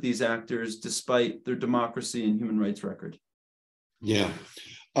engage with these actors despite their democracy and human rights record? Yeah.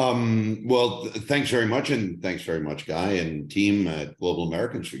 Well, thanks very much. And thanks very much, Guy and team at Global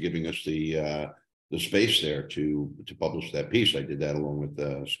Americans for giving us the space there to publish that piece. I did that along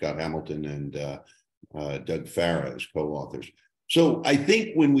with Scott Hamilton and Doug Farah as co-authors. So I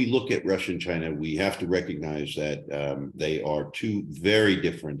think when we look at Russia and China, we have to recognize that they are two very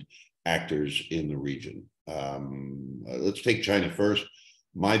different actors in the region. Let's take China first.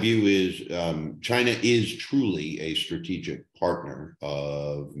 My view is China is truly a strategic partner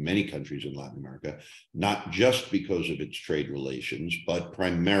of many countries in Latin America, not just because of its trade relations, but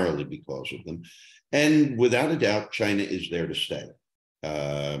primarily because of them. And without a doubt, China is there to stay.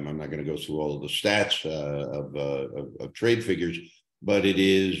 I'm not going to go through all of the stats of trade figures, but it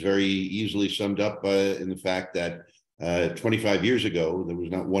is very easily summed up in the fact that 25 years ago, there was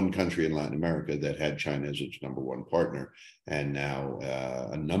not one country in Latin America that had China as its number one partner, and now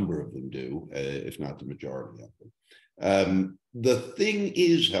a number of them do, if not the majority of them. The thing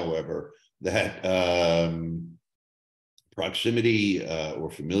is, however, that proximity or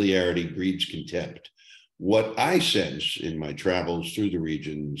familiarity breeds contempt. What I sense in my travels through the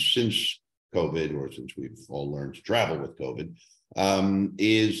region since COVID, or since we've all learned to travel with COVID,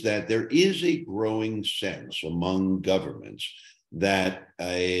 is that there is a growing sense among governments that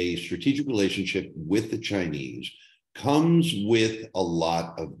a strategic relationship with the Chinese comes with a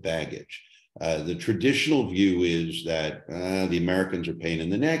lot of baggage. The traditional view is that the Americans are pain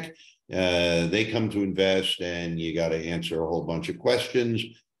in the neck. They come to invest and you got to answer a whole bunch of questions.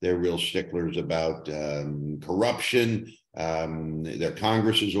 They're real sticklers about corruption. Their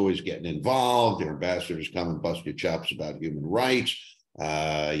Congress is always getting involved. Their ambassadors come and bust your chops about human rights. We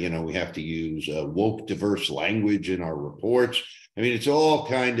have to use woke, diverse language in our reports. I mean, it's all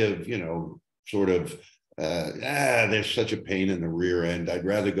kind of, there's such a pain in the rear end. I'd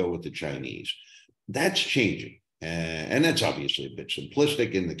rather go with the Chinese. That's changing. And that's obviously a bit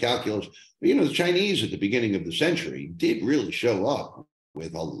simplistic in the calculus. But, the Chinese at the beginning of the century did really show up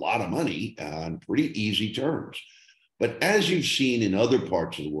with a lot of money on pretty easy terms. But as you've seen in other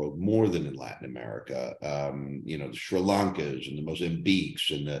parts of the world, more than in Latin America, the Sri Lankas and the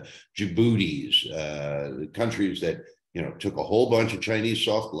Mozambiques and the Djiboutis, the countries that took a whole bunch of Chinese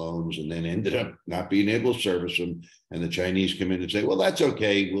soft loans and then ended up not being able to service them. And the Chinese come in and say, well, that's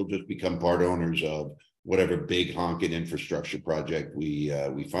okay. We'll just become part owners of whatever big honking infrastructure project we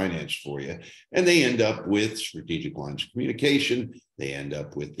financed for you. And they end up with strategic lines of communication. They end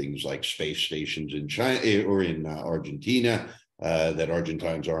up with things like space stations in China or in Argentina that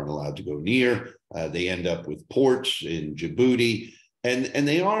Argentines aren't allowed to go near. They end up with ports in Djibouti. And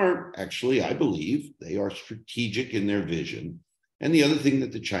they are actually, I believe, they are strategic in their vision. And the other thing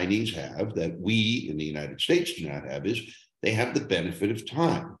that the Chinese have that we in the United States do not have is they have the benefit of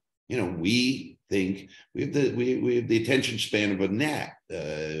time. We think we have the attention span of a gnat.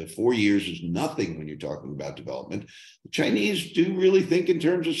 4 years is nothing when you're talking about development. The Chinese do really think in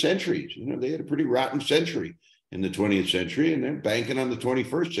terms of centuries. They had a pretty rotten century in the 20th century, and they're banking on the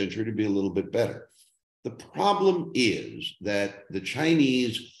 21st century to be a little bit better. The problem is that the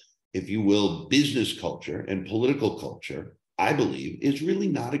Chinese, if you will, business culture and political culture, I believe, is really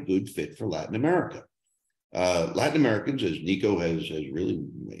not a good fit for Latin America. Latin Americans, as Nico has really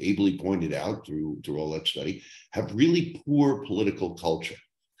ably pointed out through all that study, have really poor political culture.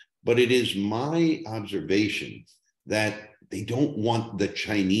 But it is my observation that they don't want the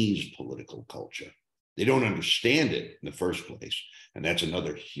Chinese political culture. They don't understand it in the first place. And that's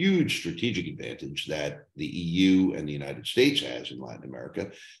another huge strategic advantage that the EU and the United States has in Latin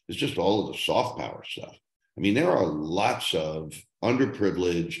America, is just all of the soft power stuff. I mean, there are lots of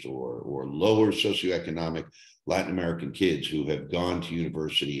underprivileged or lower socioeconomic Latin American kids who have gone to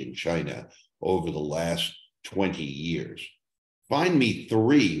university in China over the last 20 years. Find me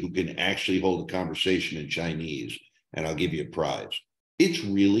 3 who can actually hold a conversation in Chinese, and I'll give you a prize. It's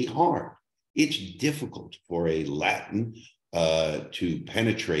really hard. It's difficult for a Latin to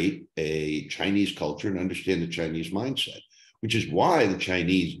penetrate a Chinese culture and understand the Chinese mindset, which is why the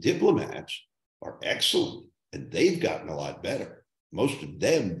Chinese diplomats are excellent, and they've gotten a lot better. Most of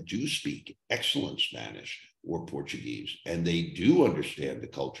them do speak excellent Spanish or Portuguese, and they do understand the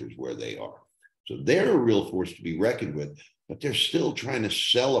cultures where they are. So they're a real force to be reckoned with, but they're still trying to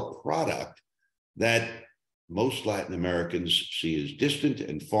sell a product that most Latin Americans see as distant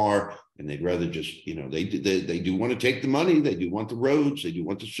and far, and they'd rather just, they do want to take the money, they do want the roads, they do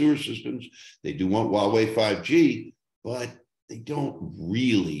want the sewer systems, they do want Huawei 5G, but they don't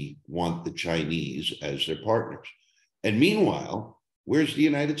really want the Chinese as their partners. And meanwhile, where's the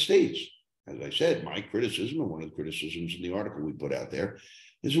United States? As I said, my criticism, and one of the criticisms in the article we put out there,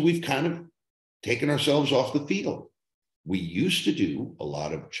 is that we've kind of taken ourselves off the field. We used to do a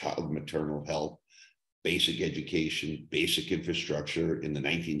lot of child maternal health, basic education, basic infrastructure in the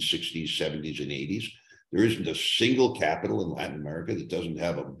 1960s, 70s, and 80s. There isn't a single capital in Latin America that doesn't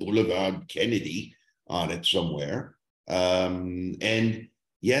have a Boulevard Kennedy on it somewhere. And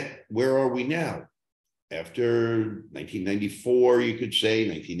yet, where are we now? After 1994, you could say,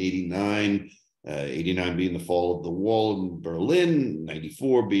 1989, 89 being the fall of the wall in Berlin,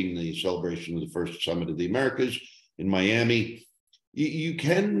 94 being the celebration of the first summit of the Americas in Miami.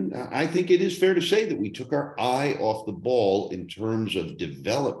 I think it is fair to say that we took our eye off the ball in terms of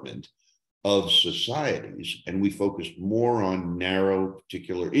development of societies, and we focused more on narrow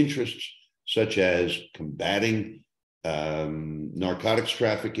particular interests, such as combating narcotics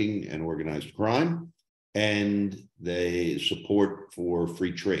trafficking and organized crime, and the support for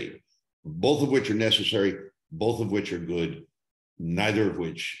free trade, both of which are necessary, both of which are good, neither of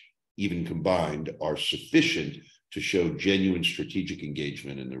which, even combined, are sufficient to show genuine strategic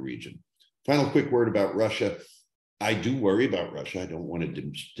engagement in the region. Final quick word about Russia. I do worry about Russia. I don't want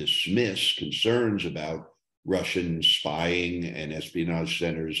to dismiss concerns about Russian spying and espionage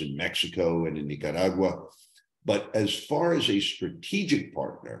centers in Mexico and in Nicaragua. But as far as a strategic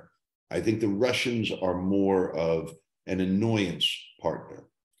partner, I think the Russians are more of an annoyance partner.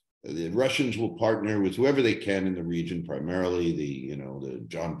 The Russians will partner with whoever they can in the region, primarily the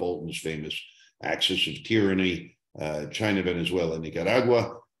John Bolton's famous axis of tyranny, China, Venezuela,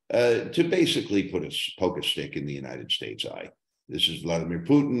 Nicaragua, to basically poke a stick in the United States' eye. This is Vladimir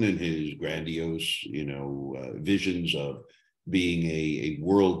Putin and his grandiose, visions of being a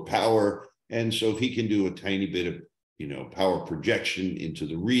world power. And so if he can do a tiny bit of, power projection into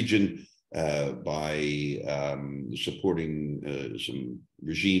the region by supporting some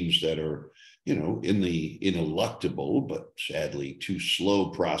regimes that are, in the ineluctable, but sadly too slow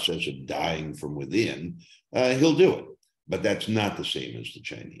process of dying from within, he'll do it. But that's not the same as the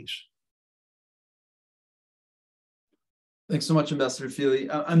Chinese. Thanks so much, Ambassador Feeley.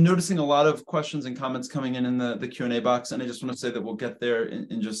 I'm noticing a lot of questions and comments coming in the Q&A box, and I just want to say that we'll get there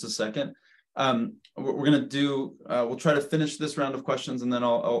in just a second. We're going to do, we'll try to finish this round of questions, and then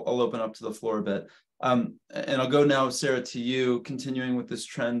I'll open up to the floor a bit. And I'll go now, Sarah, to you, continuing with this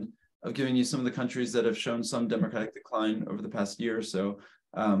trend of giving you some of the countries that have shown some democratic decline over the past year or so.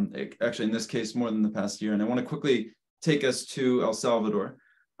 Actually, in this case, more than the past year. And I want to quickly take us to El Salvador.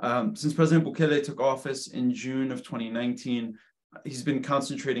 Since President Bukele took office in June of 2019, he's been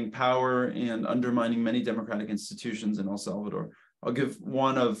concentrating power and undermining many democratic institutions in El Salvador. I'll give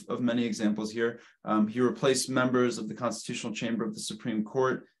one of many examples here. He replaced members of the Constitutional Chamber of the Supreme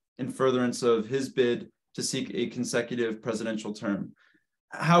Court in furtherance of his bid to seek a consecutive presidential term.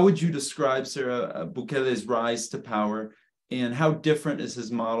 How would you describe, Sarah, Bukele's rise to power, and how different is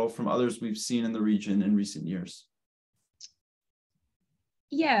his model from others we've seen in the region in recent years?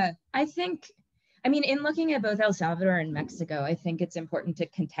 Yeah, I mean, in looking at both El Salvador and Mexico, I think it's important to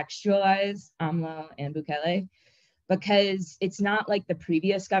contextualize AMLO and Bukele, because it's not like the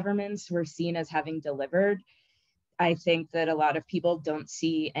previous governments were seen as having delivered. I think that a lot of people don't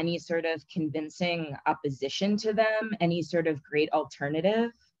see any sort of convincing opposition to them, any sort of great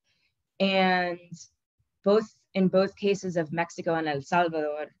alternative. And in both cases of Mexico and El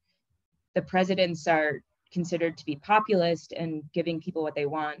Salvador, the presidents are considered to be populist and giving people what they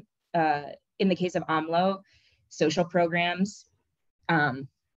want. In the case of AMLO, social programs,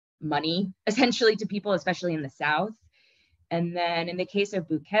 money essentially to people, especially in the South. And then in the case of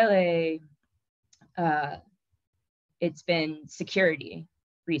Bukele, it's been security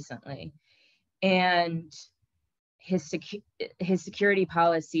recently. And his security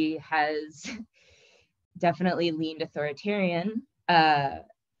policy has definitely leaned authoritarian,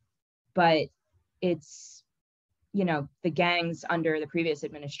 but it's, the gangs under the previous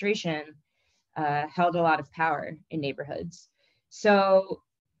administration held a lot of power in neighborhoods. So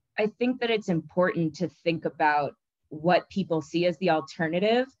I think that it's important to think about what people see as the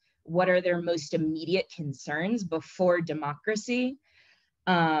alternative, what are their most immediate concerns before democracy,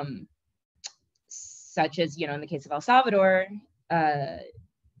 such as, in the case of El Salvador,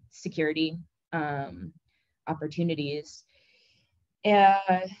 security, opportunities.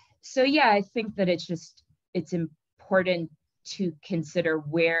 So yeah, I think that it's important to consider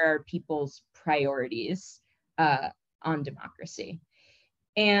where are people's priorities on democracy.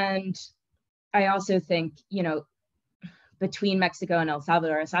 And I also think, between Mexico and El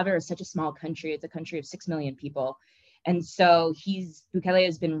Salvador is such a small country. It's a country of 6 million people. And so Bukele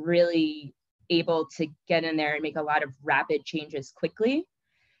has been really able to get in there and make a lot of rapid changes quickly,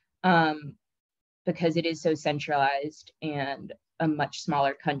 because it is so centralized and a much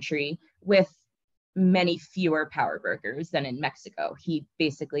smaller country with many fewer power brokers than in Mexico. He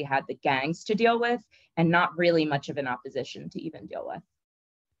basically had the gangs to deal with and not really much of an opposition to even deal with.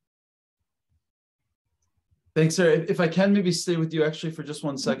 Thanks, Sarah. If I can maybe stay with you actually for just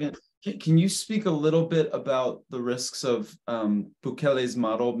one second, can you speak a little bit about the risks of Bukele's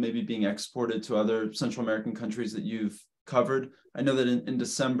model maybe being exported to other Central American countries that you've covered? I know that in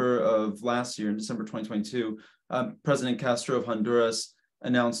December of last year, in December 2022, President Castro of Honduras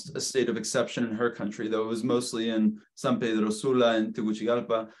announced a state of exception in her country, though it was mostly in San Pedro Sula and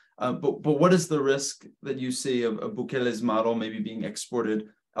Tegucigalpa. But what is the risk that you see of Bukele's model maybe being exported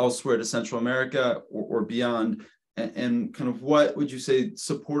elsewhere to Central America or beyond? And kind of what would you say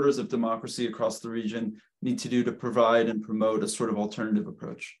supporters of democracy across the region need to do to provide and promote a sort of alternative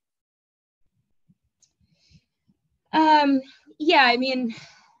approach? Yeah, I mean,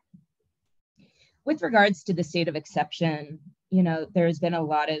 with regards to the state of exception, there's been a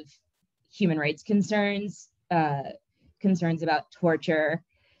lot of human rights concerns, concerns about torture,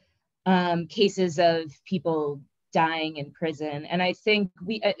 cases of people dying in prison. And I think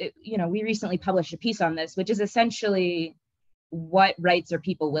we recently published a piece on this, which is essentially what rights are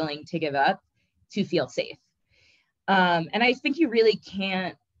people willing to give up to feel safe. And I think you really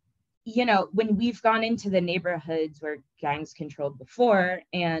can't, when we've gone into the neighborhoods where gangs controlled before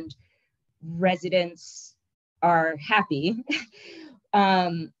and residents are happy,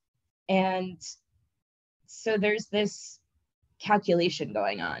 and so there's this calculation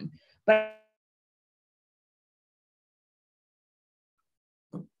going on. But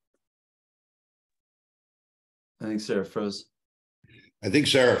I think Sarah froze. I'm not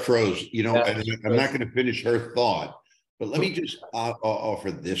going to finish her thought, but let me just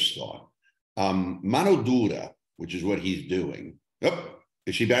offer this thought. Mano dura, which is what he's doing. Oh,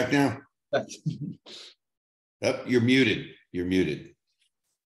 is she back now? Oh, you're muted. You're muted.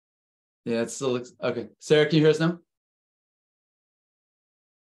 Yeah, it still looks okay. Sarah, can you hear us now?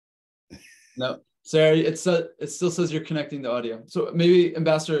 No, Sarah, it still says you're connecting the audio. So maybe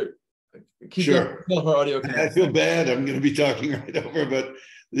Ambassador, keep sure. Her audio connect. I feel bad. I'm going to be talking right over, but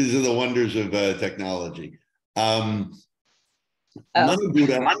These are the wonders of technology. Oh. Mano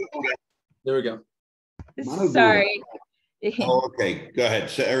Dura. There we go. Sorry. Oh, okay. Go ahead.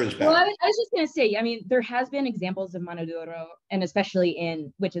 Sarah's back. Well, I was just going to say, I mean, there has been examples of mano duro, and especially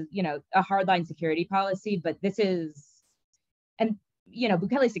in, which is, you know, a hardline security policy, but this is, and, you know,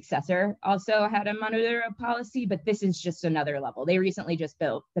 Bukele's successor also had a mano duro policy, but this is just another level. They recently just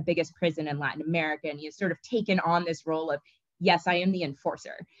built the biggest prison in Latin America, and he has sort of taken on this role of, yes, I am the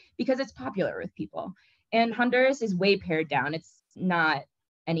enforcer, because it's popular with people. And Honduras is way pared down. It's not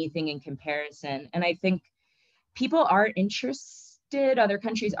anything in comparison. And I think people are interested, other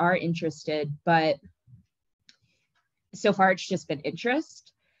countries are interested, but so far it's just been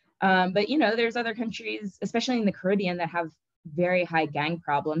interest. But, you know, there's other countries, especially in the Caribbean, that have very high gang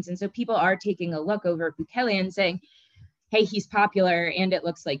problems. And so people are taking a look over at Bukele and saying, hey, he's popular and it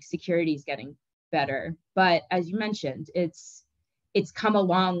looks like security is getting better. But as you mentioned, it's come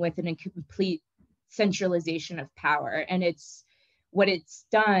along with an incomplete centralization of power. And it's what it's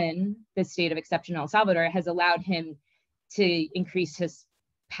done, the state of exception in El Salvador, has allowed him to increase his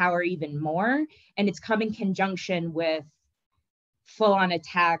power even more. And it's come in conjunction with full-on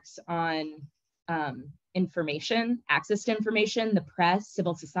attacks on information, access to information, the press,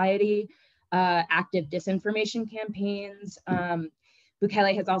 civil society, active disinformation campaigns.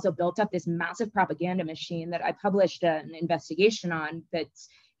 Bukele has also built up this massive propaganda machine that I published an investigation on that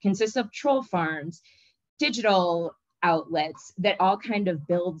consists of troll farms, digital outlets that all kind of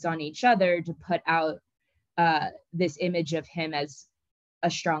builds on each other to put out this image of him as a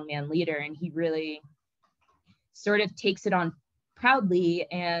strongman leader. And he really sort of takes it on proudly.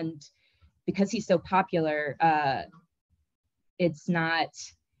 And because he's so popular,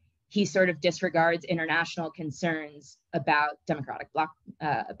 he sort of disregards international concerns about democratic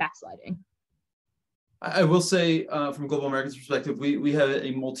backsliding. I will say, from Global Americans' perspective, we had a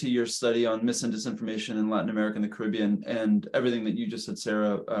multi-year study on mis and disinformation in Latin America and the Caribbean, and everything that you just said,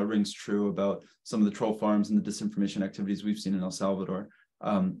 Sarah, rings true about some of the troll farms and the disinformation activities we've seen in El Salvador.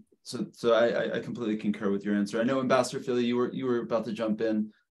 So I completely concur with your answer. I know, Ambassador Feeley, you were about to jump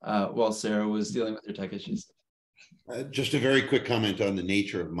in while Sarah was dealing with your tech issues. Just a very quick comment on the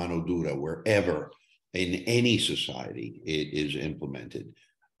nature of mano dura, wherever in any society it is implemented.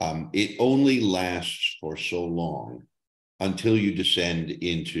 It only lasts for so long until you descend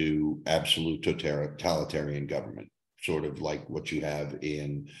into absolute totalitarian government, sort of like what you have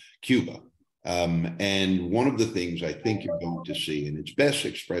in Cuba. And one of the things I think you're going to see, and it's best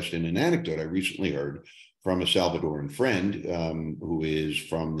expressed in an anecdote I recently heard from a Salvadoran friend who is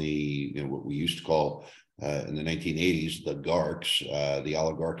from what we used to call in the 1980s, the GARCs, the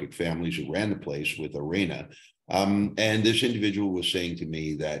oligarchic families who ran the place with Arena. And this individual was saying to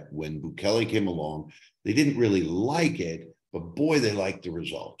me that when Bukele came along, they didn't really like it, but boy, they liked the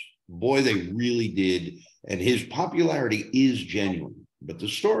results. Boy, they really did. And his popularity is genuine. But the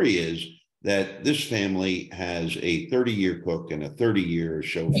story is that this family has a 30-year cook and a 30-year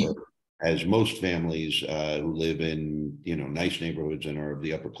chauffeur, as most families who live in nice neighborhoods and are of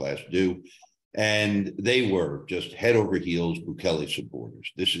the upper class do. And they were just head over heels Bukele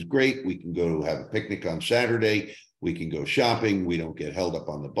supporters. This is great. We can go have a picnic on Saturday. We can go shopping. We don't get held up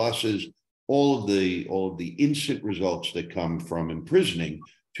on the buses. All of the instant results that come from imprisoning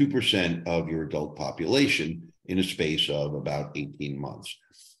 2% of your adult population in a space of about 18 months.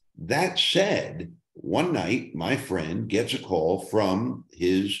 That said, one night my friend gets a call from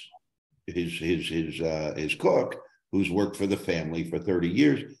his cook, who's worked for the family for 30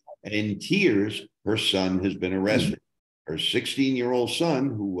 years. And in tears, her son has been arrested. Her 16-year-old son,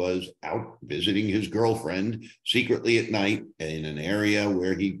 who was out visiting his girlfriend secretly at night in an area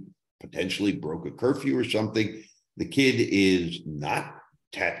where he potentially broke a curfew or something. The kid is not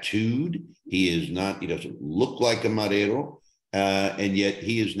tattooed. He doesn't look like a marero, and yet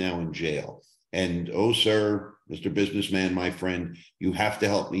he is now in jail. And, oh, sir, Mr. Businessman, my friend, you have to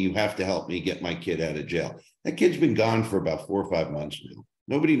help me. You have to help me get my kid out of jail. That kid's been gone for about 4 or 5 months now.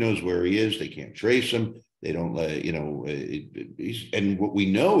 Nobody knows where he is. They can't trace him. They don't, and what we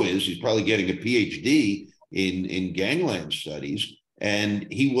know is he's probably getting a PhD in gangland studies,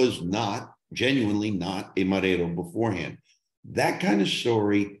 and he was genuinely not a marero beforehand. That kind of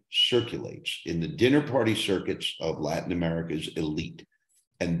story circulates in the dinner party circuits of Latin America's elite.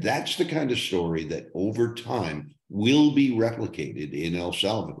 And that's the kind of story that over time will be replicated in El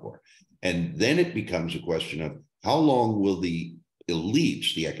Salvador. And then it becomes a question of how long will the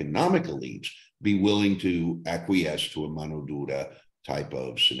elites, the economic elites, be willing to acquiesce to a mano dura type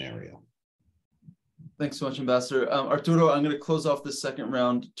of scenario. Thanks so much, Ambassador. Arturo, I'm going to close off this second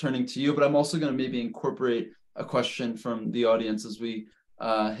round turning to you, but I'm also going to maybe incorporate a question from the audience as we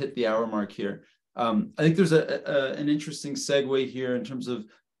hit the hour mark here. I think there's an interesting segue here in terms of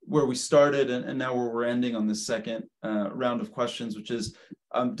where we started and now where we're ending on this second round of questions, which is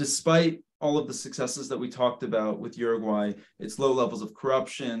despite all of the successes that we talked about with Uruguay, its low levels of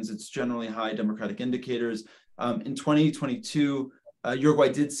corruptions, its generally high democratic indicators. In 2022, Uruguay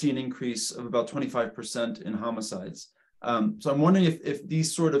did see an increase of about 25% in homicides. So I'm wondering if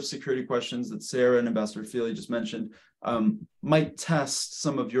these sort of security questions that Sarah and Ambassador Feeley just mentioned might test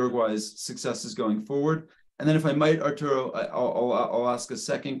some of Uruguay's successes going forward. And then if I might, Arturo, I'll ask a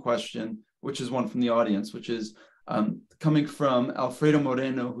second question, which is one from the audience, which is coming from Alfredo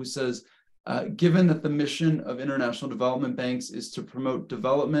Moreno, who says, given that the mission of international development banks is to promote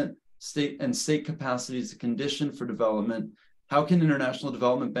development, state capacity is a condition for development, how can international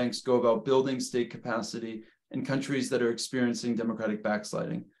development banks go about building state capacity in countries that are experiencing democratic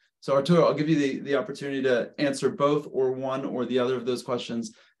backsliding? So Arturo, I'll give you the opportunity to answer both or one or the other of those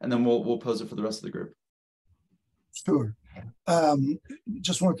questions, and then we'll pose it for the rest of the group. Sure.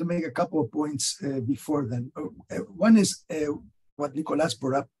 Just wanted to make a couple of points before then. One is what Nicolás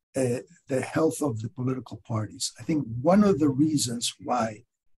brought up, the health of the political parties. I think one of the reasons why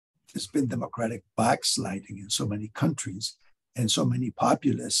there's been democratic backsliding in so many countries and so many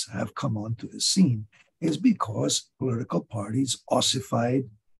populists have come onto the scene is because political parties ossified.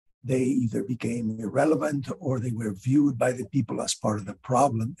 They either became irrelevant or they were viewed by the people as part of the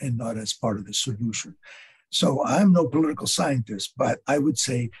problem and not as part of the solution. So I'm no political scientist, but I would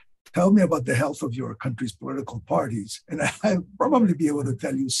say, tell me about the health of your country's political parties, and I'll probably be able to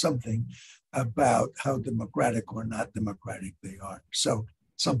tell you something about how democratic or not democratic they are. So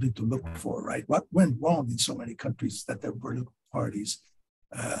something to look for, right? What went wrong in so many countries that their political parties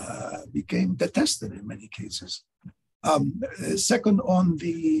became detested in many cases. Second, on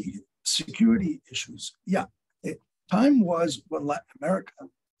the security issues, time was when Latin America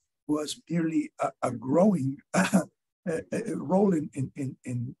was merely a growing role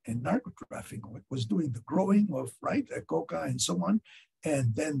in narco trafficking. It was doing the growing of coca and so on,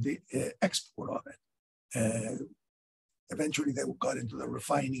 and then the export of it. Eventually, they got into the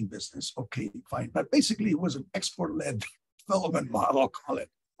refining business. Okay, fine, but basically, it was an export-led development model, I'll call it.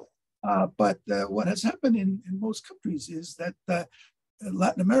 But what has happened in most countries is that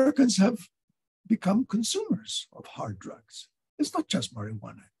Latin Americans have become consumers of hard drugs. It's not just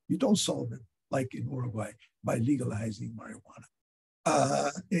marijuana. You don't solve it, like in Uruguay, by legalizing marijuana.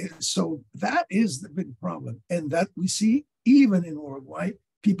 So that is the big problem. And that we see even in Uruguay,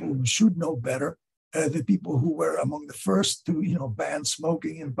 people who should know better, the people who were among the first to ban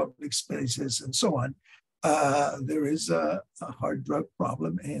smoking in public spaces and so on. There is a hard drug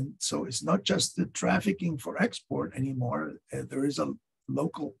problem. And so it's not just the trafficking for export anymore. There is a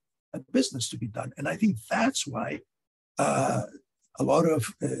local business to be done. And I think that's why a lot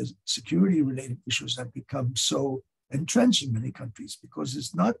of security-related issues have become so entrenched in many countries, because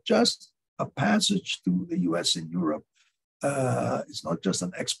it's not just a passage to the US and Europe. It's not just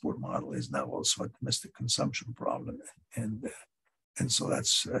an export model. It's now also a domestic consumption problem. And so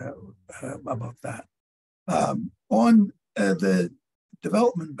that's about that. On the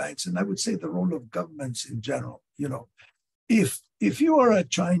development banks, and I would say the role of governments in general, if you are a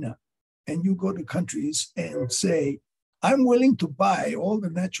China and you go to countries and say, I'm willing to buy all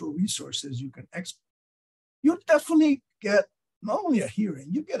the natural resources you can export, you definitely get not only a hearing,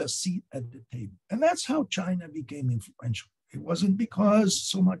 you get a seat at the table. And that's how China became influential. It wasn't because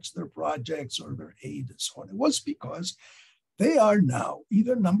so much their projects or their aid and so on. It was because they are now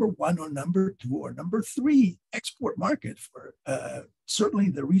either number one or number two or number three export market for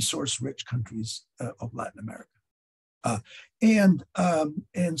certainly the resource-rich countries of Latin America.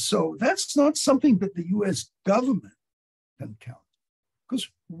 And so that's not something that the US government can count, because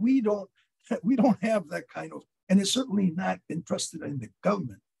we don't have that kind of, and it's certainly not entrusted in the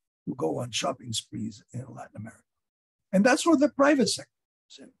government to go on shopping sprees in Latin America. And that's where the private sector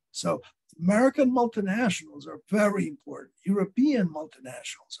is in. So American multinationals are very important. European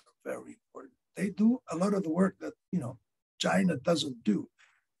multinationals are very important. They do a lot of the work that China doesn't do.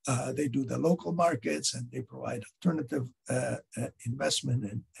 They do the local markets, and they provide alternative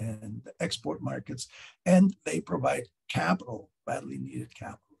investment and export markets, and they provide capital, badly needed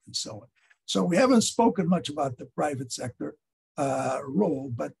capital, and so on. So we haven't spoken much about the private sector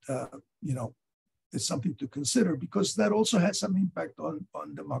role, but it's something to consider, because that also has some impact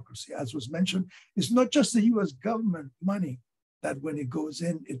on democracy. As was mentioned, it's not just the US government money that when it goes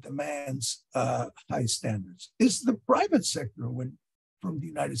in, it demands high standards. It's the private sector from the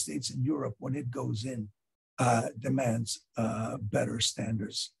United States and Europe, when it goes in, demands better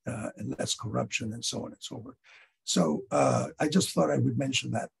standards and less corruption and so on and so forth. So I just thought I would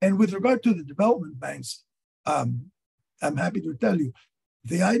mention that. And with regard to the development banks, I'm happy to tell you,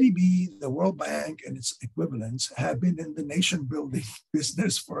 the IDB, the World Bank, and its equivalents have been in the nation building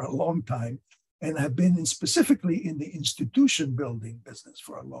business for a long time, and have been specifically in the institution building business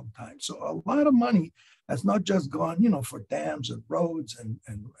for a long time. So a lot of money has not just gone, for dams and roads and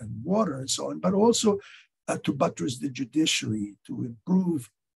water and so on, but also to buttress the judiciary, to improve,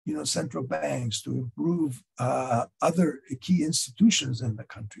 central banks, to improve other key institutions in the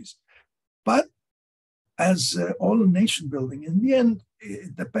countries. But as all nation building, in the end,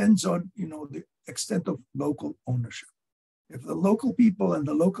 it depends on, the extent of local ownership. If the local people and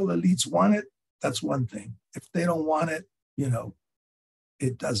the local elites want it, that's one thing. If they don't want it,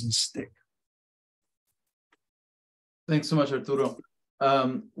 it doesn't stick. Thanks so much, Arturo.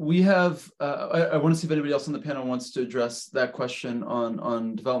 We have, I want to see if anybody else on the panel wants to address that question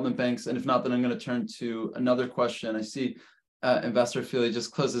on development banks. And if not, then I'm going to turn to another question. I see Ambassador Feeley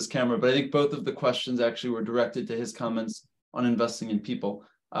just closed his camera, but I think both of the questions actually were directed to his comments on investing in people.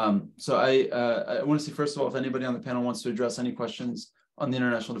 So I want to see, first of all, if anybody on the panel wants to address any questions on the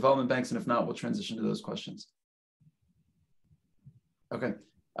international development banks, and if not, we'll transition to those questions. Okay,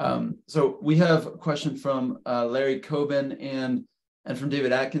 so we have a question from Larry Coben and from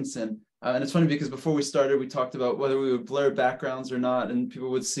David Atkinson. And it's funny because before we started, we talked about whether we would blur backgrounds or not, and people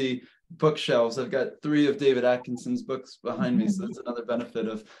would see bookshelves. I've got 3 of David Atkinson's books behind me, so that's another benefit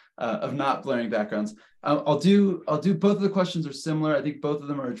of not blurring backgrounds. I'll do both of the questions are similar. I think both of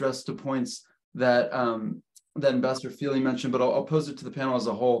them are addressed to points that that Ambassador Feeley mentioned, but I'll pose it to the panel as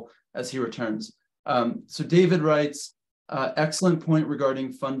a whole as he returns. So David writes, excellent point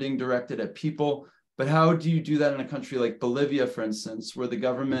regarding funding directed at people, but how do you do that in a country like Bolivia, for instance, where the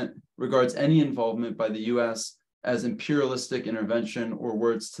government regards any involvement by the US as imperialistic intervention or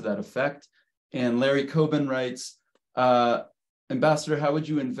words to that effect? And Larry Coben writes, Ambassador, how would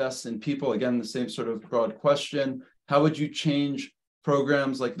you invest in people? Again, the same sort of broad question. How would you change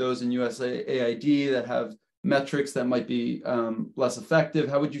programs like those in USAID that have metrics that might be less effective?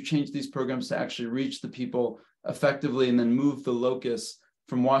 How would you change these programs to actually reach the people effectively and then move the locus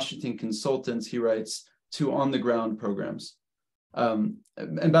from Washington consultants, he writes, to on-the-ground programs?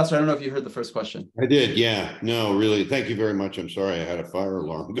 Ambassador, I don't know if you heard the first question. I did, yeah. No, really, thank you very much. I'm sorry I had a fire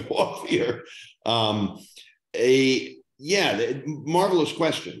alarm go off here. Marvelous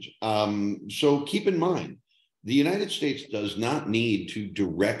questions. So keep in mind, the United States does not need to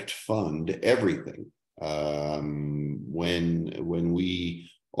direct fund everything. When we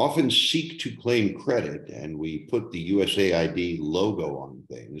often seek to claim credit and we put the USAID logo on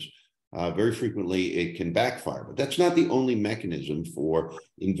things, very frequently it can backfire. But that's not the only mechanism for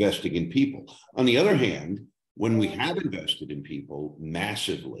investing in people. On the other hand, when we have invested in people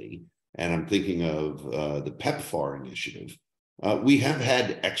massively, and I'm thinking of the PEPFAR initiative, we have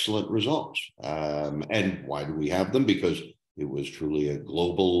had excellent results. And why do we have them? Because it was truly a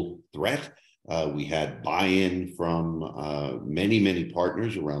global threat. We had buy-in from many, many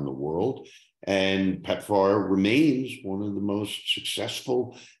partners around the world. And PEPFAR remains one of the most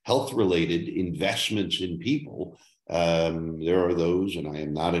successful health-related investments in people. There are those, and I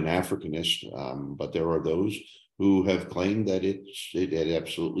am not an Africanist, but there are those who have claimed that it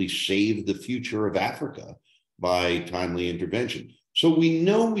absolutely saved the future of Africa by timely intervention. So we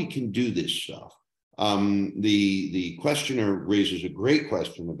know we can do this stuff. The questioner raises a great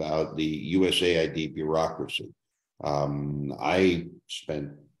question about the USAID bureaucracy. I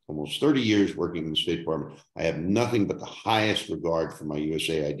spent almost 30 years working in the State Department. I have nothing but the highest regard for my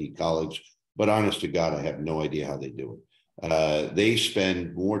USAID colleagues, but honest to God, I have no idea how they do it. They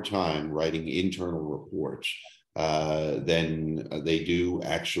spend more time writing internal reports than they do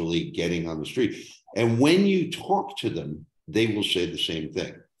actually getting on the street. And when you talk to them, they will say the same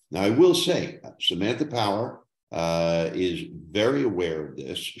thing. Now, I will say, Samantha Power is very aware of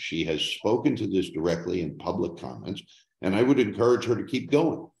this. She has spoken to this directly in public comments, and I would encourage her to keep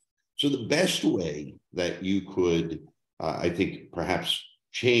going. So the best way that you could, I think, perhaps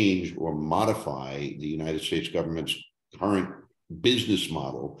change or modify the United States government's current business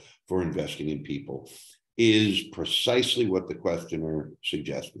model for investing in people is precisely what the questioner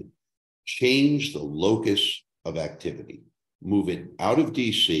suggested. Change the locus of activity. Move it out of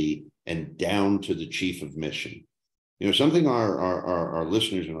DC and down to the chief of mission. You know, something our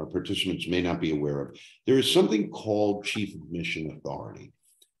listeners and our participants may not be aware of. There is something called chief of mission authority.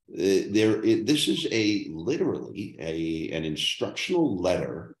 This is literally an instructional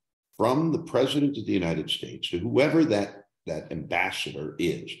letter from the President of the United States to whoever that ambassador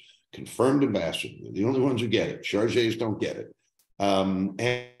is, confirmed ambassador. They're the only ones who get it. Chargés don't get it.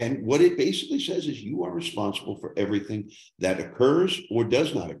 And what it basically says is you are responsible for everything that occurs or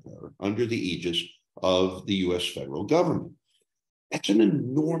does not occur under the aegis of the US federal government. That's an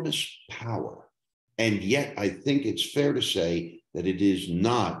enormous power. And yet I think it's fair to say that it is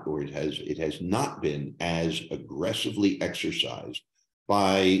not, or it has not been as aggressively exercised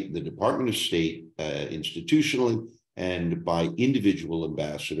by the Department of State institutionally and by individual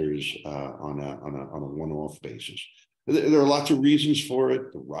ambassadors on a one-off basis. There are lots of reasons for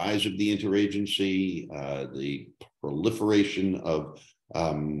it: the rise of the interagency, the proliferation of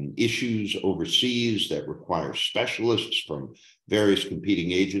issues overseas that require specialists from various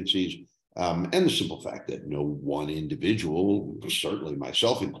competing agencies, and the simple fact that no one individual, certainly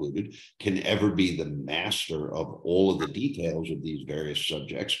myself included, can ever be the master of all of the details of these various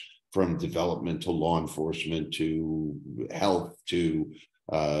subjects, from development to law enforcement to health to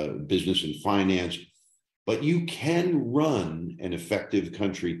business and finance. But you can run an effective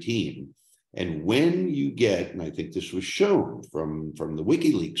country team. And when you get, and I think this was shown from the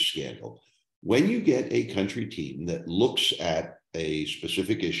WikiLeaks scandal, when you get a country team that looks at a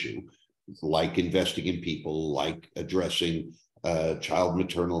specific issue, like investing in people, like addressing child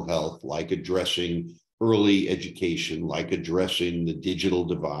maternal health, like addressing early education, like addressing the digital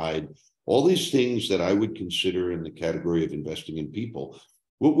divide, all these things that I would consider in the category of investing in people,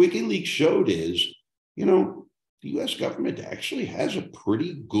 what WikiLeaks showed is, the US government actually has a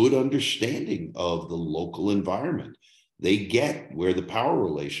pretty good understanding of the local environment. They get where the power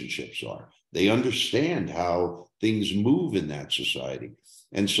relationships are. They understand how things move in that society.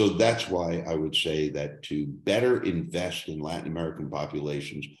 And so that's why I would say that to better invest in Latin American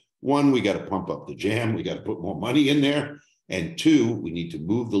populations, one, we got to pump up the jam. We got to put more money in there. And two, we need to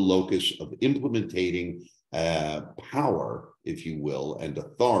move the locus of implementing power, if you will, and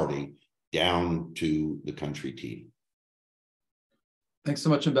authority down to the country team. Thanks so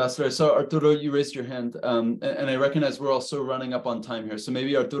much, Ambassador. So Arturo, you raised your hand, and I recognize we're also running up on time here. So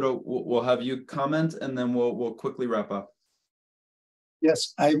maybe Arturo, we'll have you comment, and then we'll quickly wrap up.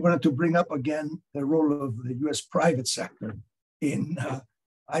 Yes, I wanted to bring up again the role of the U.S. private sector in.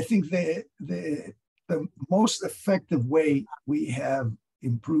 I think the most effective way we have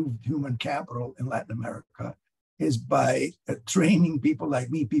improved human capital in Latin America is by training people like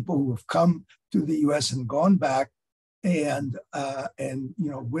me, people who have come to the U.S. and gone back, and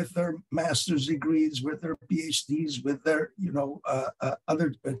with their master's degrees, with their PhDs, with their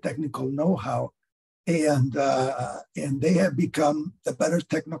other technical know-how, and they have become the better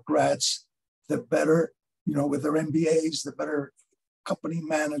technocrats, the better with their MBAs, the better company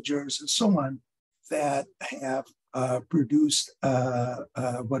managers, and so on, that have produced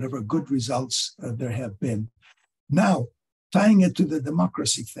whatever good results there have been. Now, tying it to the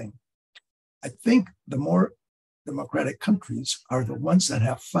democracy thing, I think the more democratic countries are the ones that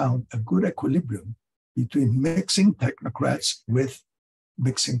have found a good equilibrium between mixing technocrats with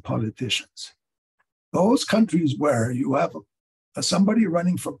mixing politicians. Those countries where you have somebody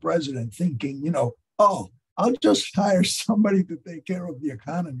running for president thinking, I'll just hire somebody to take care of the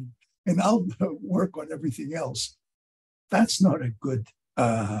economy and I'll work on everything else. That's not a good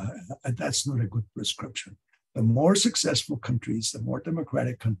prescription. The more successful countries, the more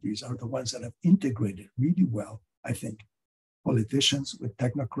democratic countries are the ones that have integrated really well, I think, politicians with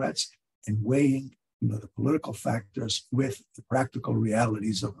technocrats and weighing, the political factors with the practical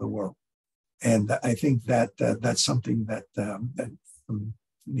realities of the world. And I think that that's something that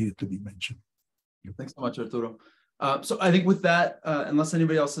needed to be mentioned. Thanks so much, Arturo. So I think with that, unless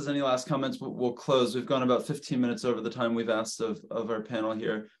anybody else has any last comments, we'll close. We've gone about 15 minutes over the time we've asked of our panel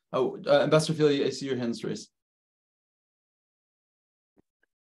here. Ambassador Feeley, I see your hands raised.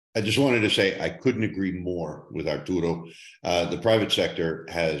 I just wanted to say I couldn't agree more with Arturo. The private sector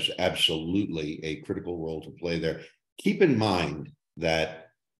has absolutely a critical role to play there. Keep in mind that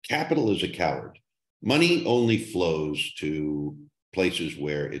capital is a coward. Money only flows to places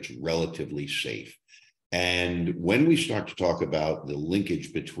where it's relatively safe. And when we start to talk about the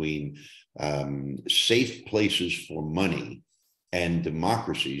linkage between safe places for money and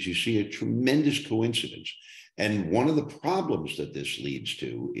democracies, you see a tremendous coincidence. And one of the problems that this leads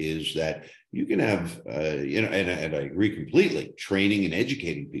to is that you can have, and I agree completely, training and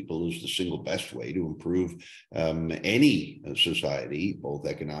educating people is the single best way to improve any society, both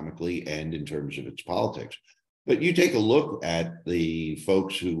economically and in terms of its politics. But you take a look at the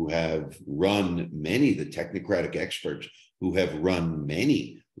folks who have run many, the technocratic experts who have run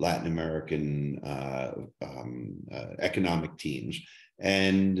many Latin American economic teams.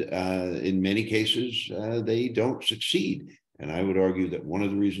 And in many cases, they don't succeed. And I would argue that one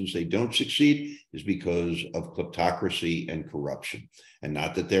of the reasons they don't succeed is because of kleptocracy and corruption. And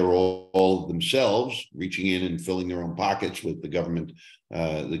not that they're all themselves reaching in and filling their own pockets with the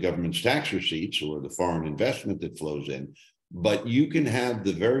government's tax receipts or the foreign investment that flows in. But you can have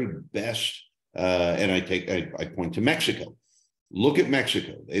the very best, and I point to Mexico. Look at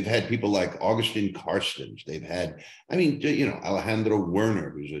Mexico. They've had people like Augustin Carstens. They've had, Alejandro Werner,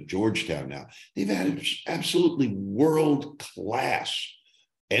 who's at Georgetown now. They've had absolutely world-class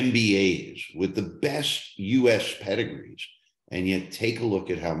MBAs with the best U.S. pedigrees. And yet take a look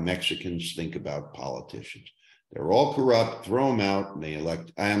at how Mexicans think about politicians. They're all corrupt, throw them out, and they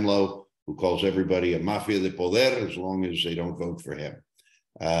elect AMLO, who calls everybody a mafia de poder as long as they don't vote for him.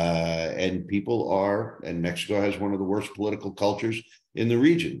 And Mexico has one of the worst political cultures in the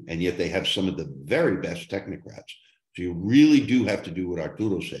region, and yet they have some of the very best technocrats. So you really do have to do what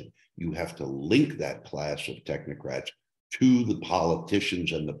Arturo said. You have to link that class of technocrats to the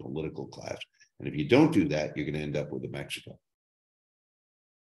politicians and the political class. And if you don't do that, you're going to end up with a Mexico.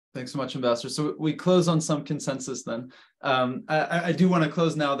 Thanks so much, Ambassador. So we close on some consensus then. I do want to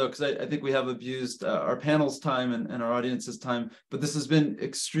close now, though, because I think we have abused our panel's time and our audience's time. But this has been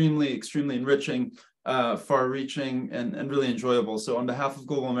extremely, extremely enriching, far-reaching, and really enjoyable. So on behalf of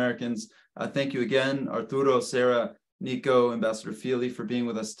Global Americans, thank you again, Arturo, Sarah, Nico, Ambassador Feeley, for being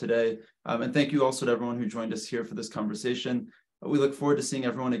with us today. And thank you also to everyone who joined us here for this conversation. We look forward to seeing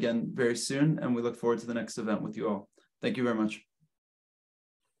everyone again very soon, and we look forward to the next event with you all. Thank you very much.